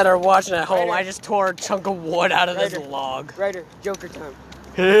of you that are watching at home, Ryder. I just tore a chunk of wood out of this Ryder. log. Ryder, Joker time.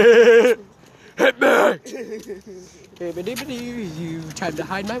 Hit me! You tried to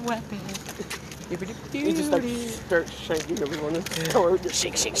hide my weapon. He just like starts shanking everyone in the store.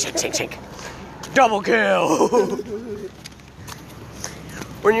 Shink. Double kill!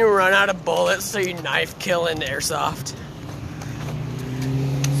 When you run out of bullets, so you knife kill in airsoft.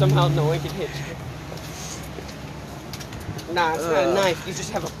 Somehow no one can hit you. Nah, it's not a knife. You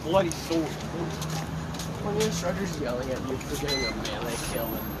just have a bloody sword. When your instructor's yelling at you for getting a melee kill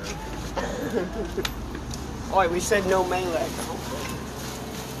and Oh, we said no melee.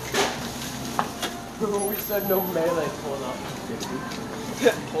 we said no melee pulling off the 50.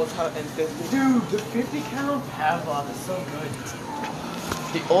 Pulls out M50. Dude, the 50 cal Pavlov is so good.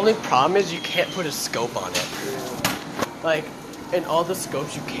 The only problem is you can't put a scope on it. Like, in all the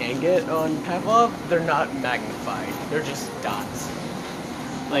scopes you can get on Pavlov, they're not magnified. They're just dots.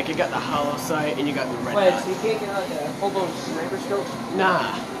 Like, you got the hollow sight and you got the red Wait, dot. so you can't get like a full-blown sniper scope?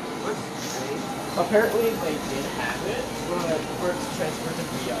 Nah. What? Apparently they did have it, but for it to transfer to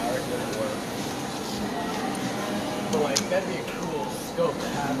VR, it didn't work. But like, that'd be a cool scope to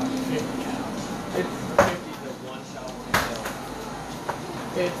have on 50 cal. It's 50 is a one-shot, one kill.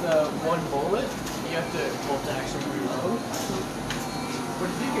 It's one bullet. You have to bolt action reload.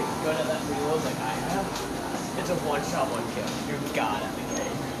 But if you get good at that reload like I have, it's a one-shot, one kill. You're god at the game.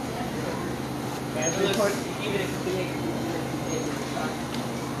 And we put, Even if you make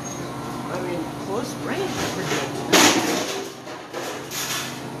I mean, close range is pretty good.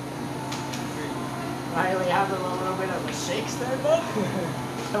 Riley having a little bit of a shakes there, bud.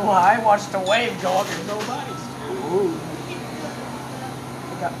 Well, I watched the wave go up your nobody's. Ooh.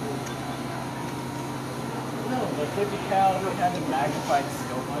 No, the 50 cal, we had a magnified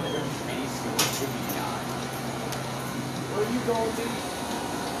scope on it, or just mini scope, would be god. Where are you going, dude?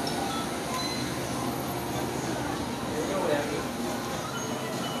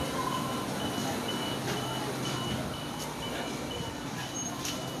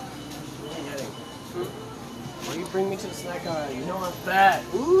 Why you bring me to the snack aisle? You know I'm fat.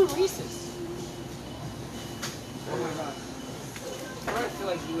 Ooh, Reese's. Oh my god. I feel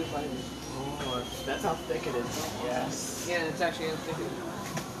like you would buy this. Oh, that's how thick it is. Yes. Yeah, it's actually a thick.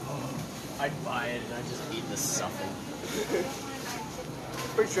 I'd buy it and I'd just eat the stuffing.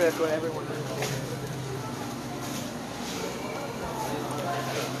 Pretty sure that's what everyone does.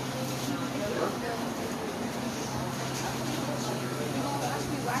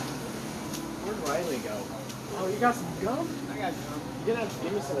 Where'd Riley go? Oh, you got some gum? I got gum. You're gonna have to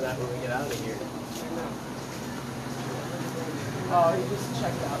give me some of that when we get out of here. Oh, he just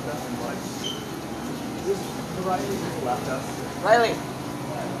checked out nothing much. Riley just left us. Riley.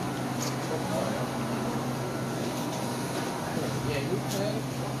 Yeah, you pay.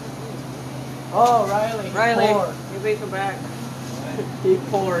 Oh, Riley. He Riley. Poor. You make him back. He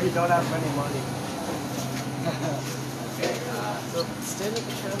poor. He don't have any money. Okay, so stand at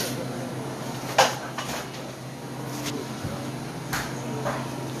the counter.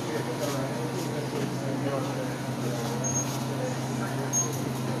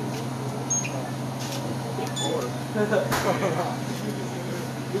 You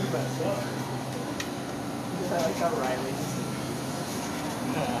messed up. I like how Riley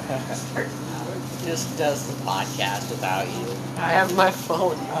Just does the podcast without you. I have my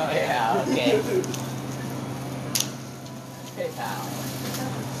phone. Oh yeah, okay. Hey pal.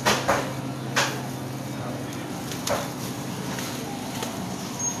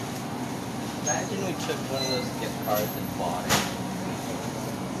 Imagine we took one of those gift cards and bought it.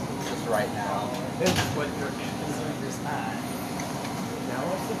 Just right now. Then put your Amazon eye. Now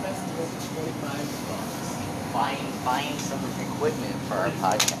what's the best deal for $25? Buying some equipment for our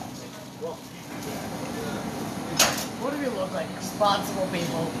podcast. Well, what are we looking look like responsible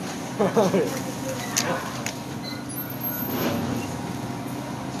people.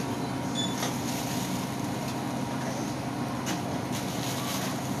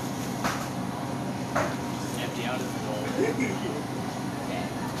 Empty out his bowl.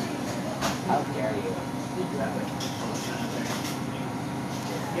 How dare you?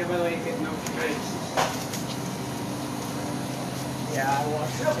 Yeah, by the way, get no thanks. Yeah, I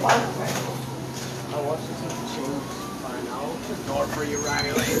watched the change. Fine, I'll ignore for you,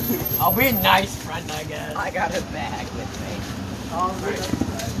 Riley. I'll be a nice friend, I guess. I got a bag with me.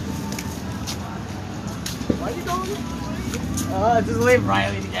 Why are you going? Just leave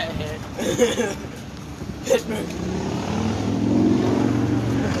Riley to get hit. Hit me.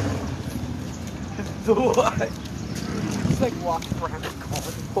 What? It's like walking around the car.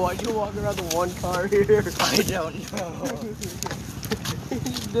 Why'd you walk around the one car here? I don't know. He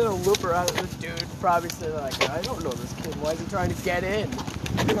just did a loop around at this dude. Probably said like, I don't know this kid. Why is he trying to get in?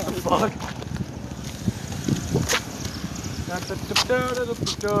 Fuck.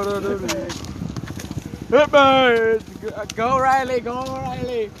 Hit me! Go Riley, go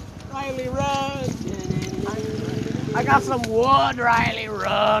Riley! Riley, run! I got some wood, Riley,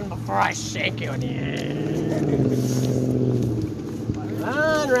 run before I shake you in the head.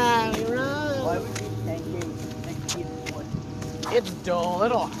 Run, Riley, run! Why would you engage wood? It's dull,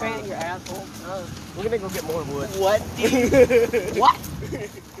 it'll hurt your asshole. We're gonna go get more wood. What? What?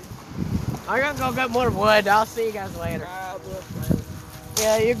 I'm gonna go get more wood. I'll see you guys later.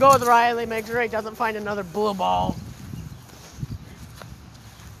 Yeah, you go with Riley, make sure he doesn't find another blue ball.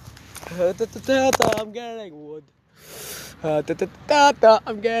 I'm getting wood. I'm getting wood.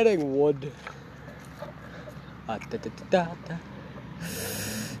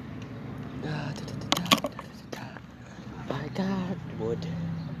 I got wood.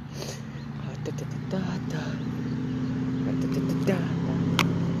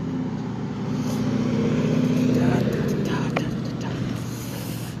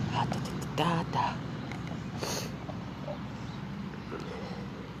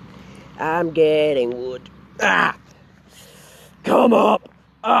 I'm getting wood. Ah! Come up!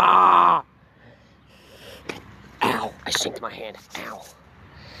 Ah! Ow! I sinked my hand. Ow!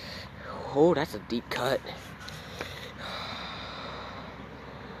 Oh, that's a deep cut.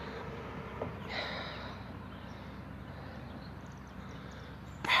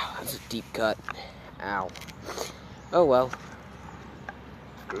 Ow, that's a deep cut. Ow. Oh well.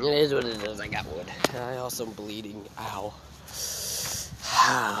 It is what it is. I got wood. I also am bleeding. Ow.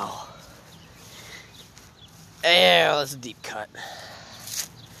 Ow. Yeah, that's a deep cut.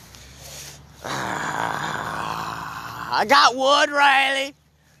 I got wood, Riley.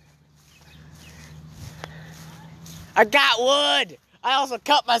 I got wood. I also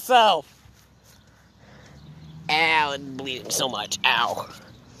cut myself. Ow, it's bleeding so much. Ow.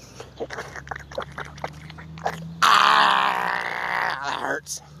 That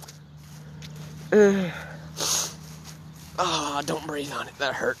hurts. Oh, don't breathe on it.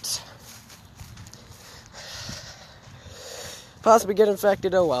 That hurts. Possibly get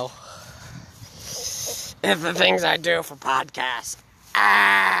infected. Oh well. If the things I do for podcasts.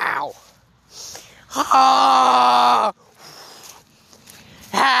 Ow. Oh.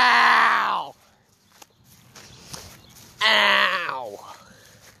 Ow. Ow.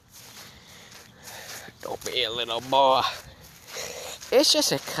 Don't be a little boy. It's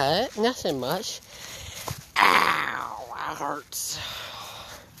just a cut, nothing much. Ow, that hurts.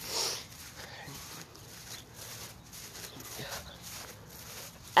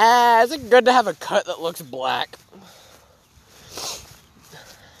 Is it good to have a cut that looks black?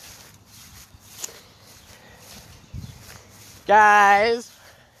 Guys,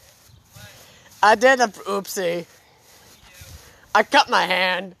 I did a oopsie. I cut my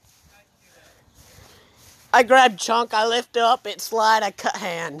hand. I grabbed chunk, I lift up, it slide, I cut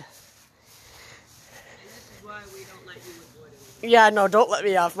hand. This is why we don't let you with wood. Yeah, no, don't let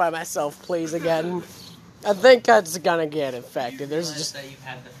me off by myself, please, again. I think that's gonna get infected. There's just... that you've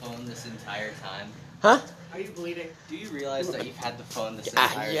had the phone this entire time? Huh? Are you bleeding? Do you realize that you've had the phone this entire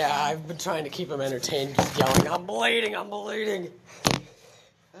time? Yeah, I've been trying to keep him entertained, just yelling, I'm bleeding, I'm bleeding.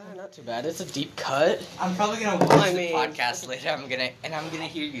 Not too bad, it's a deep cut. I'm probably gonna watch the podcast later. I'm gonna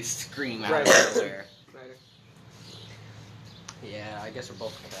hear you scream out of nowhere. Yeah, I guess we're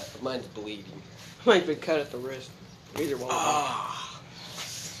both cut, but mine's bleeding. Might be cut at the wrist. Either one.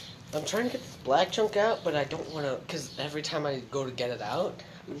 I'm trying to get this black chunk out, but I don't want to, because every time I go to get it out,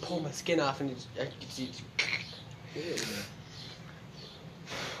 I pull my skin off and I can see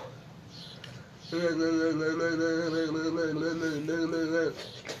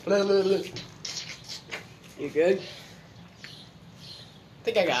You good? I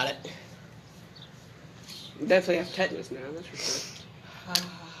think I got it. Definitely have tetanus now, that's for sure.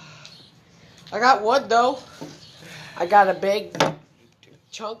 I got wood though. I got a big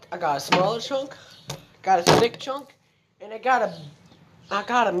chunk. I got a smaller chunk. Got a thick chunk, and I got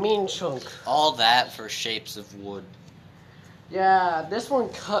a mean chunk. All that for shapes of wood. Yeah, this one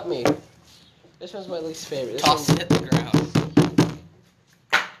cut me. This one's my least favorite. This Toss one, it at the ground.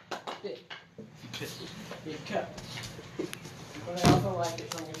 you cut. But I also like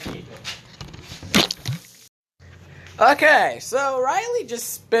it, so I'm gonna keep it. Okay, so Riley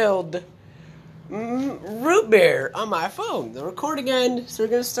just spilled root beer on my phone. The recording ended, so we're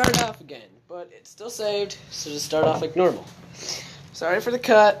gonna start off again. But it's still saved, so just start off like normal. Sorry for the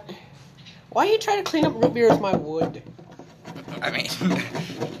cut. Why are you trying to clean up root beer with my wood? I mean,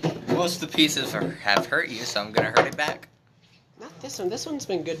 most of the pieces have hurt you, so I'm gonna hurt it back. Not this one. This one's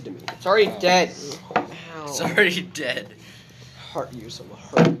been good to me. It's already dead. Ow. It's already dead. Hurt you, so I'm gonna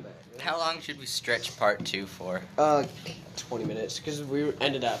hurt it back. How long should we stretch part 2 for? 20 minutes, because we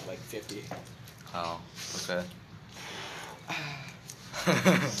ended up like 50. Oh, okay.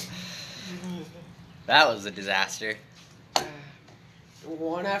 That was a disaster.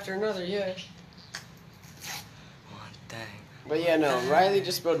 One after another, yeah. One thing. But yeah, no, Riley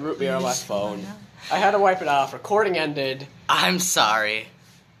just spilled root beer on my phone. I had to wipe it off. Recording ended. I'm sorry.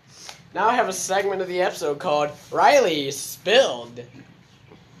 Now I have a segment of the episode called Riley Spilled.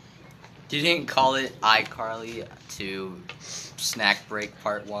 You didn't call it iCarly to Snack Break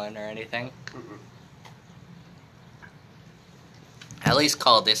Part 1 or anything? Mm-mm. At least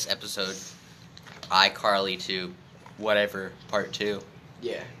call this episode iCarly to whatever Part 2.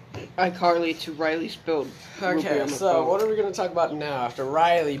 Yeah. ICarly to Riley spilled. root beer Okay, on my so phone. what are we going to talk about now after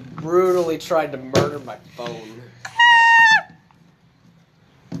Riley brutally tried to murder my phone?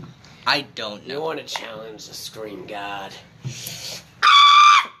 I don't You know. want to challenge the Scream God?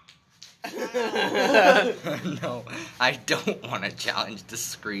 No, I don't want to challenge the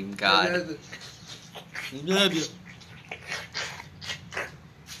Scream God.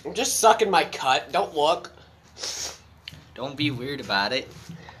 I'm just sucking my cut. Don't look. Don't be weird about it.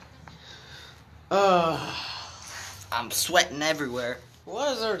 I'm sweating everywhere.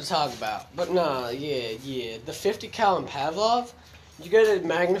 What is there to talk about? But nah, yeah. The 50 cal in Pavlov, you get a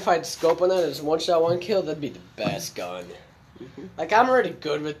magnified scope on that as one shot, one kill, that'd be the best gun. Like, I'm already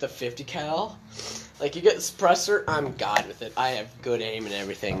good with the 50 cal. Like, you get the suppressor, I'm god with it. I have good aim and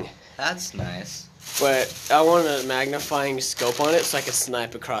everything. That's nice. But I want a magnifying scope on it so I can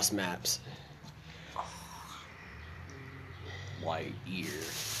snipe across maps. White ear.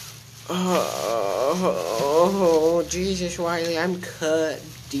 Oh, Jesus, Riley, I'm cut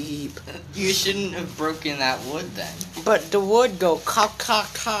deep. You shouldn't have broken that wood then. But the wood go ka.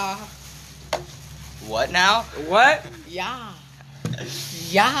 What now? What? Yeah.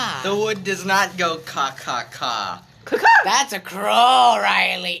 The wood does not go ka. That's a crow,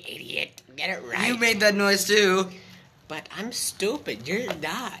 Riley, idiot. Get it right. You made that noise too. But I'm stupid. You're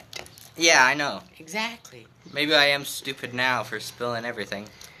not. Yeah, I know. Exactly. Maybe I am stupid now for spilling everything.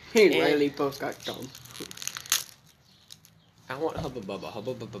 He and Yeah. Riley both got dumb. I want Hubba Bubba.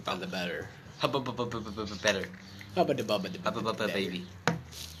 Hubba Bubba the better. Better. Hubba the Bubba the Hubba bubba better. baby.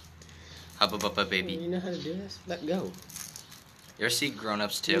 Hubba bubba baby. You know how to do this? Let go. You ever see Grown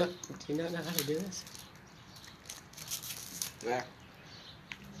Ups Do you too? do you not know how to do this? Yeah.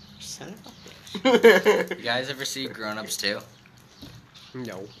 Son of a You guys ever see Grown Ups too?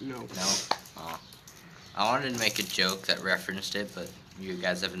 No. No. No? Oh. I wanted to make a joke that referenced it, but you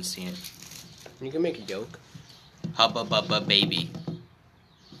guys haven't seen it. You can make a joke. Hubba bubba baby.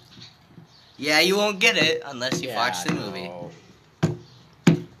 Yeah, you won't get it unless you watch the movie. no.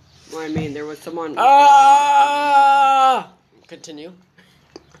 Well, I mean, there was someone. Ah! Continue.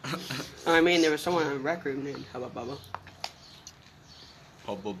 I mean, there was someone in a rec room named Hubba Bubba.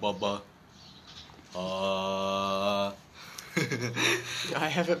 Hubba bubba. I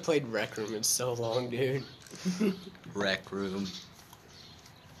haven't played Rec Room in so long, dude. Rec room.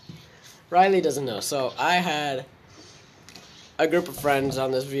 Riley doesn't know. So I had a group of friends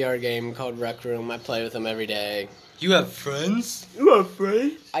on this VR game called Rec Room. I play with them every day. You have friends? You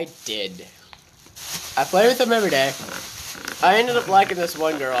afraid? I did. I play with them every day. I ended up liking this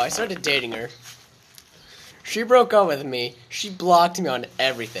one girl. I started dating her. She broke up with me. She blocked me on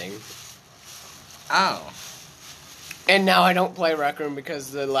everything. Oh. And now I don't play Rec Room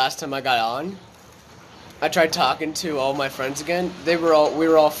because the last time I got on, I tried talking to all my friends again. We were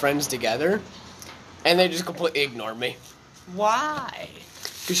all friends together, and they just completely ignored me. Why?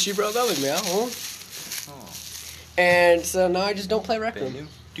 Because she broke up with me. Oh. And so now I just don't play Rec Room.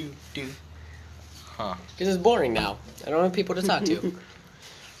 Do. Huh. Because it's boring now. I don't have people to talk to.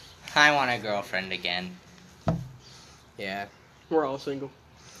 I want a girlfriend again. Yeah. We're all single.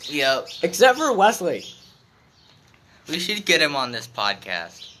 Yep. Except for Wesley. We should get him on this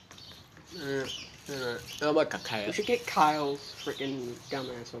podcast. I'm like a We cat. should get Kyle's freaking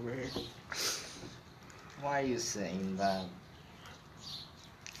dumbass over here. Why are you saying that?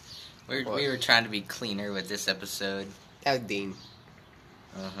 We What? were trying to be cleaner with this episode. That was Dean.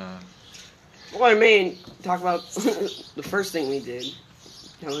 Uh-huh. Well, I mean, talk about the first thing we did.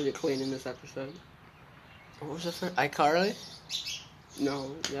 How was it clean in this episode? What was the first? iCarly?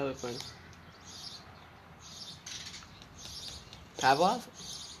 No, the other thing. Pavlov?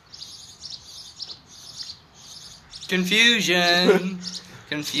 Confusion.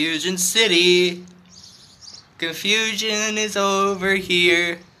 Confusion City. Confusion is over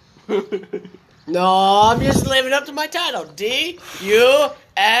here. No, I'm just living up to my title. D-U-M-B-F-U-D-G-E.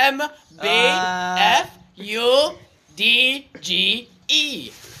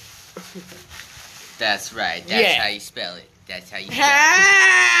 That's right. That's Yeah. how you spell it. That's how you spell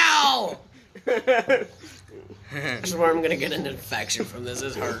How? it. This is where I'm gonna get an infection from this.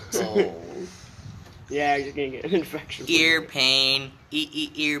 This hurts. Yeah, you're gonna get an infection. from Ear it. pain.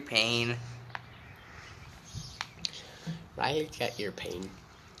 Ear pain. I got ear pain.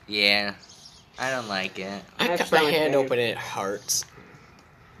 Yeah. I don't like it. I have cut my stomach hand pain. open and it hurts.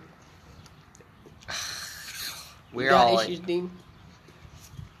 We're You got all issues, Dean?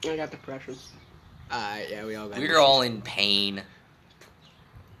 I got depression. Yeah, we all got we're all in pain.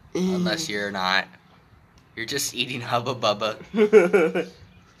 Unless you're not. You're just eating Hubba Bubba.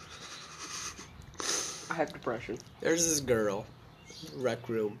 I have depression. There's this girl, Rec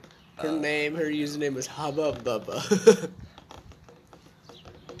Room. Her username was Hubba Bubba.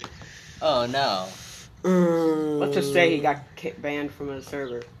 Oh no. Let's just say he got banned from a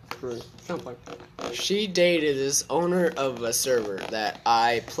server for something. She dated this owner of a server that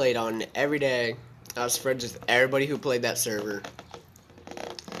I played on every day. I was friends with everybody who played that server.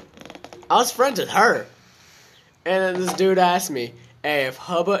 I was friends with her. And then this dude asked me, hey, if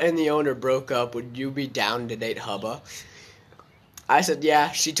Hubba and the owner broke up, would you be down to date Hubba? I said,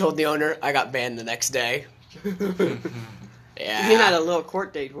 yeah. She told the owner. I got banned the next day. Yeah. He had a little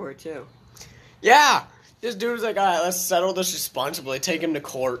court date for it too. Yeah. This dude was like, all right, let's settle this responsibly. Take him to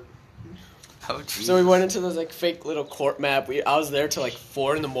court. Oh, geez. So we went into this like fake little court map. I was there till like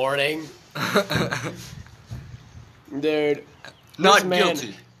 4 in the morning. Dude. Not this man,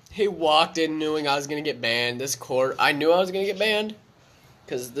 guilty. He walked in knowing I was gonna get banned. This court, I knew I was gonna get banned.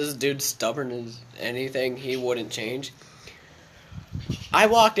 Because this dude's stubborn as anything. He wouldn't change. I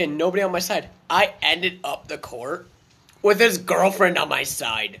walked in, nobody on my side. I ended up the court with his girlfriend on my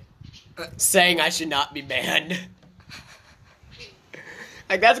side. Saying I should not be banned.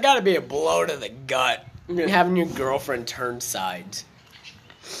 Like, that's gotta be a blow to the gut. Having your girlfriend turn sides.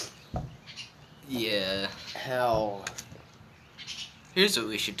 Yeah. Hell. Here's what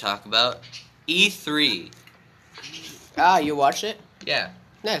we should talk about. E3. Ah, you watched it? Yeah.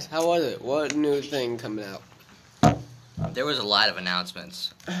 Nice. How was it? What new thing coming out? There was a lot of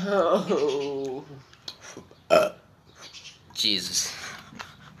announcements. Oh. Jesus.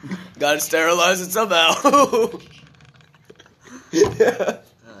 Gotta sterilize it somehow.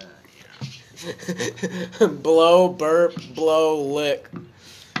 Blow, burp, blow, lick.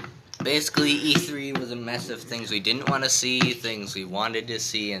 Basically, E3 was a mess of things we didn't want to see, things we wanted to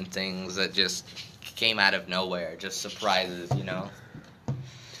see, and things that just came out of nowhere. Just surprises, you know?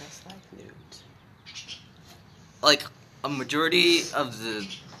 Just like nudes. Like, a majority of the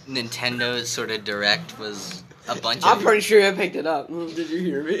Nintendo's sort of direct was a bunch I'm of... pretty sure I picked it up. Did you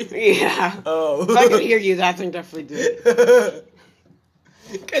hear me? Yeah. Oh. If I could hear you, that thing definitely did.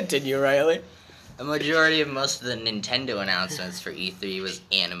 Continue, Riley. A majority of most of the Nintendo announcements for E3 was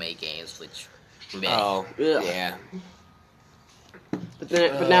anime games, which... meh. Oh, Ugh. yeah.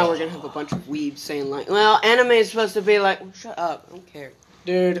 But now we're gonna have a bunch of weebs saying like, well, anime is supposed to be like, well, shut up, I don't care.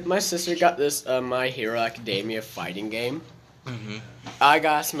 Dude, my sister got this My Hero Academia fighting game. Mm-hmm. I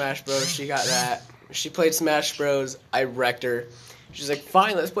got Smash Bros. She got that. She played Smash Bros. I wrecked her. She's like,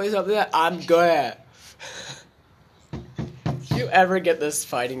 fine, let's play something that I'm good at. If you ever get this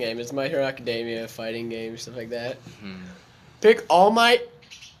fighting game, it's My Hero Academia fighting game, stuff like that. Mm-hmm. Pick All Might,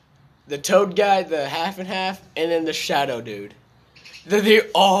 the Toad guy, the half and half, and then the Shadow dude.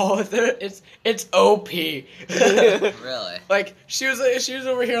 It's OP. Really? Like she was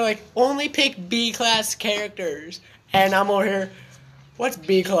over here like only pick B class characters, and I'm over here. What's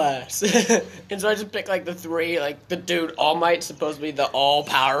B class? And so I just picked like the 3, like the dude All Might's supposed to be the all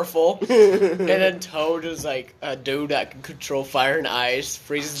powerful, and then Toad is like a dude that can control fire and ice,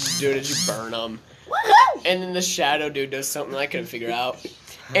 freezes the dude as you burn him, and then the Shadow dude does something I couldn't figure out.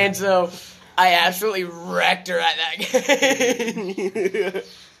 And so I absolutely wrecked her at that game.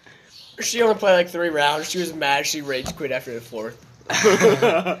 She only played like 3 rounds. She was mad. She rage quit after the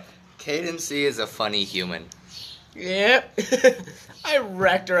 4th. Cadence C is a funny human. Yep. I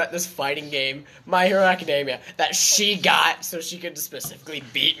wrecked her at this fighting game, My Hero Academia, that she got so she could specifically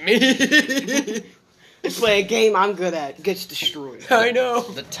beat me. Play a game I'm good at. Gets destroyed. I know.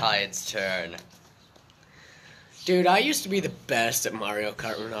 The tides turn. Dude, I used to be the best at Mario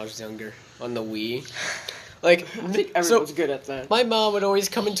Kart when I was younger on the Wii. Like, I think everyone's good at that. my mom would always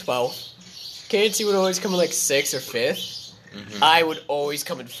come in 12th. KNC would always come in like 6th or 5th. Mm-hmm. I would always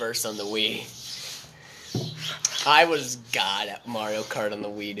come in 1st on the Wii. I was god at Mario Kart on the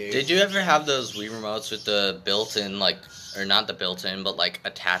Wii, dude. Did you ever have those Wii remotes with the built-in, like, or not the built-in, but like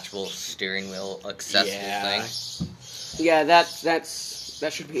attachable steering wheel accessible thing? Yeah, that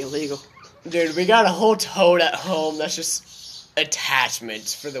should be illegal. Dude, we got a whole Toad at home that's just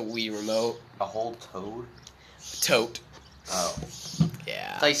attachments for the Wii remote. A whole toad? Toad. Oh.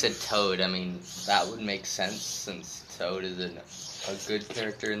 Yeah. I thought you said Toad. I mean, that would make sense since Toad is a good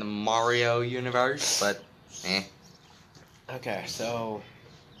character in the Mario universe, but eh. Okay, so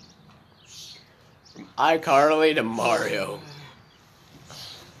from iCarly to Mario.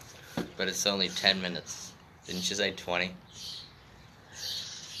 But it's only 10 minutes. Didn't you say 20?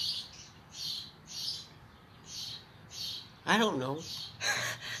 I don't know.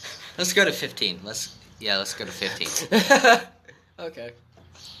 Let's go to 15. Let's go to 15. Okay.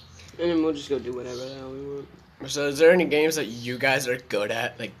 And then we'll just go do whatever the hell we want. So is there any games that you guys are good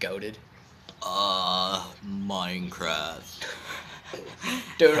at, like goated? Minecraft.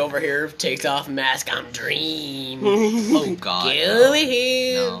 Dude over here takes off mask on Dream. Oh god. Go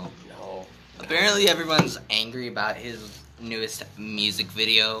ahead. No. Apparently everyone's angry about his newest music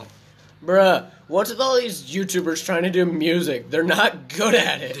video. Bruh, what's with all these YouTubers trying to do music? They're not good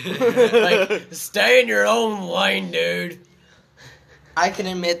at it. Like, stay in your own lane, dude. I can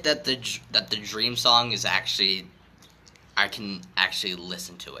admit that the Dream song is actually, I can actually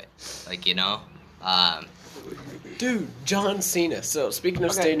listen to it. Like, you know? Dude, John Cena. So, speaking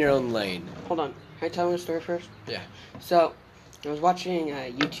of Okay. stay in your own lane. Hold on. Can I tell you a story first? Yeah. So, I was watching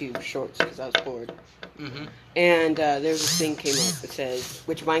YouTube shorts because I was bored. Mm-hmm. And there's this thing came up that says,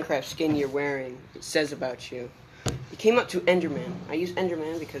 which Minecraft skin you're wearing, it says about you. It came up to Enderman. I use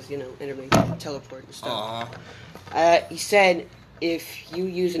Enderman because, you know, Enderman can teleport and stuff. He said, if you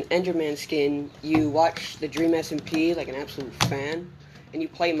use an Enderman skin, you watch the Dream SMP like an absolute fan, and you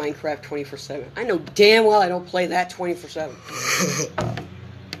play Minecraft 24/7. I know damn well I don't play that 24/7.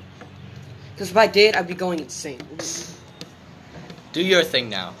 Because if I did, I'd be going insane. Do your thing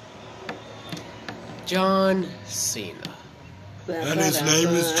now. John Cena. And his name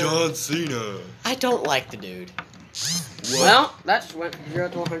is John Cena. I don't like the dude. Well, that's went from 0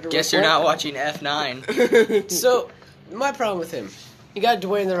 to 100. Guess you're not watching F9. So, my problem with him, you got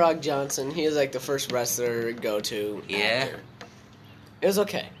Dwayne The Rock Johnson. He is like the first wrestler to go to. Yeah. actor. It was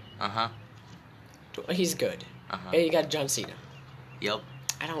okay. Uh-huh. He's good. Uh-huh. And you got John Cena. Yep.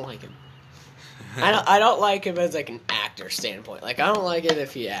 I don't like him. I don't like him as like an actor standpoint. Like, I don't like it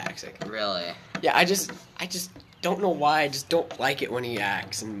if he acts. Like, Really? yeah, I just don't know why. I just don't like it when he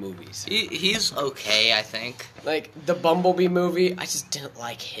acts in movies. He's okay, I think. Like the Bumblebee movie, I just didn't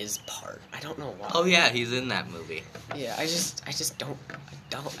like his part. I don't know why. Oh yeah, he's in that movie. Yeah, I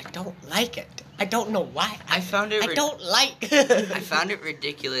don't like it. I don't know why. I found it. I don't like. I found it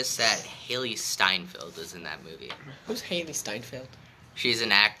ridiculous that Haley Steinfeld was in that movie. Who's Haley Steinfeld? She's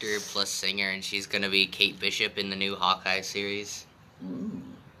an actor plus singer, and she's gonna be Kate Bishop in the new Hawkeye series.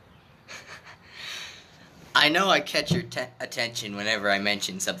 I know I catch your attention whenever I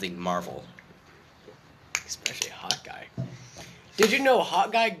mention something Marvel. Especially Hawkeye. Did you know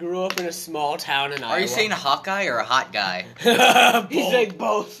Hawkeye grew up in a small town in Iowa? Are you saying a Hawkeye or a hot guy? He said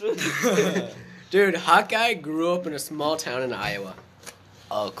both. Dude, Hawkeye grew up in a small town in Iowa.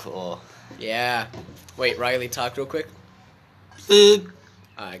 Oh, cool. Yeah. Wait, Riley, talk real quick.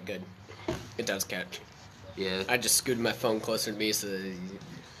 Alright, good. It does catch. Yeah. I just scooted my phone closer to me so that...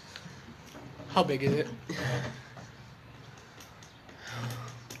 How big is it?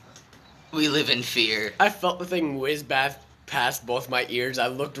 We live in fear. I felt the thing whiz past both my ears. I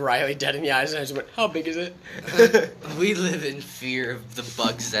looked Riley dead in the eyes and I just went, how big is it? We live in fear of the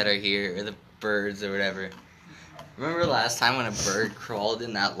bugs that are here, or the birds, or whatever. Remember last time when a bird crawled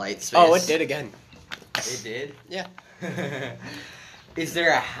in that light space? Oh, it did again. It did? Yeah. Is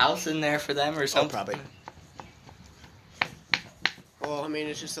there a house in there for them or Oh, something? probably. Well, I mean,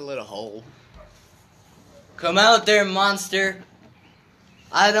 it's just a little hole. Come out there, monster.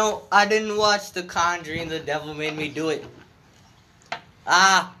 I didn't watch The Conjuring, the devil made me do it.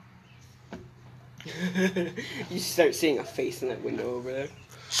 Ah! You start seeing a face in that window over there.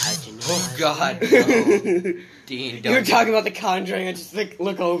 Oh God, no. Dean, You don't. were talking about the Conjuring. I just like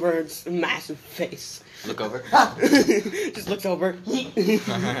look over. It's a massive face. Look over. Just looks over.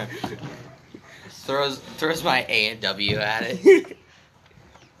 throws my A&W at it.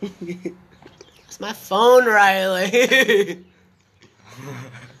 It's my phone, Riley.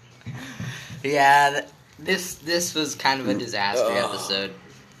 Yeah, this was kind of a disaster episode.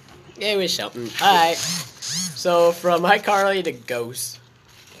 Yeah, we something. Alright. So, from iCarly to Ghost.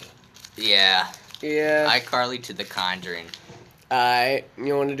 Yeah, Yeah. iCarly to The Conjuring. Alright,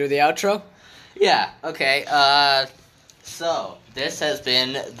 you want to do the outro? Yeah, okay, so, this has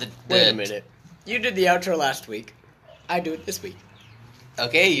been the... Wait a minute. You did the outro last week. I do it this week.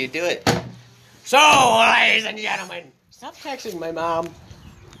 Okay, you do it. So, ladies and gentlemen, stop texting my mom.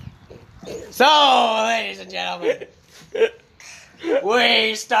 So, ladies and gentlemen,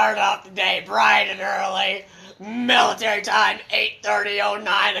 we start off the day bright and early. Military time,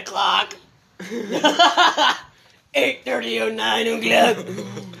 8:30:09 o'clock. 8:30:09 o'clock.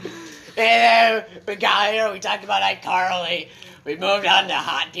 And then we got here, we talked about iCarly. We moved on to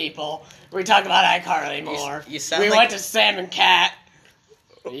Hot People. We talked about iCarly more. You sound we like- went to Sam and Cat.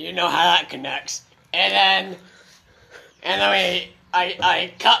 You know how that connects. And then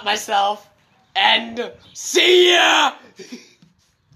I cut myself and see ya!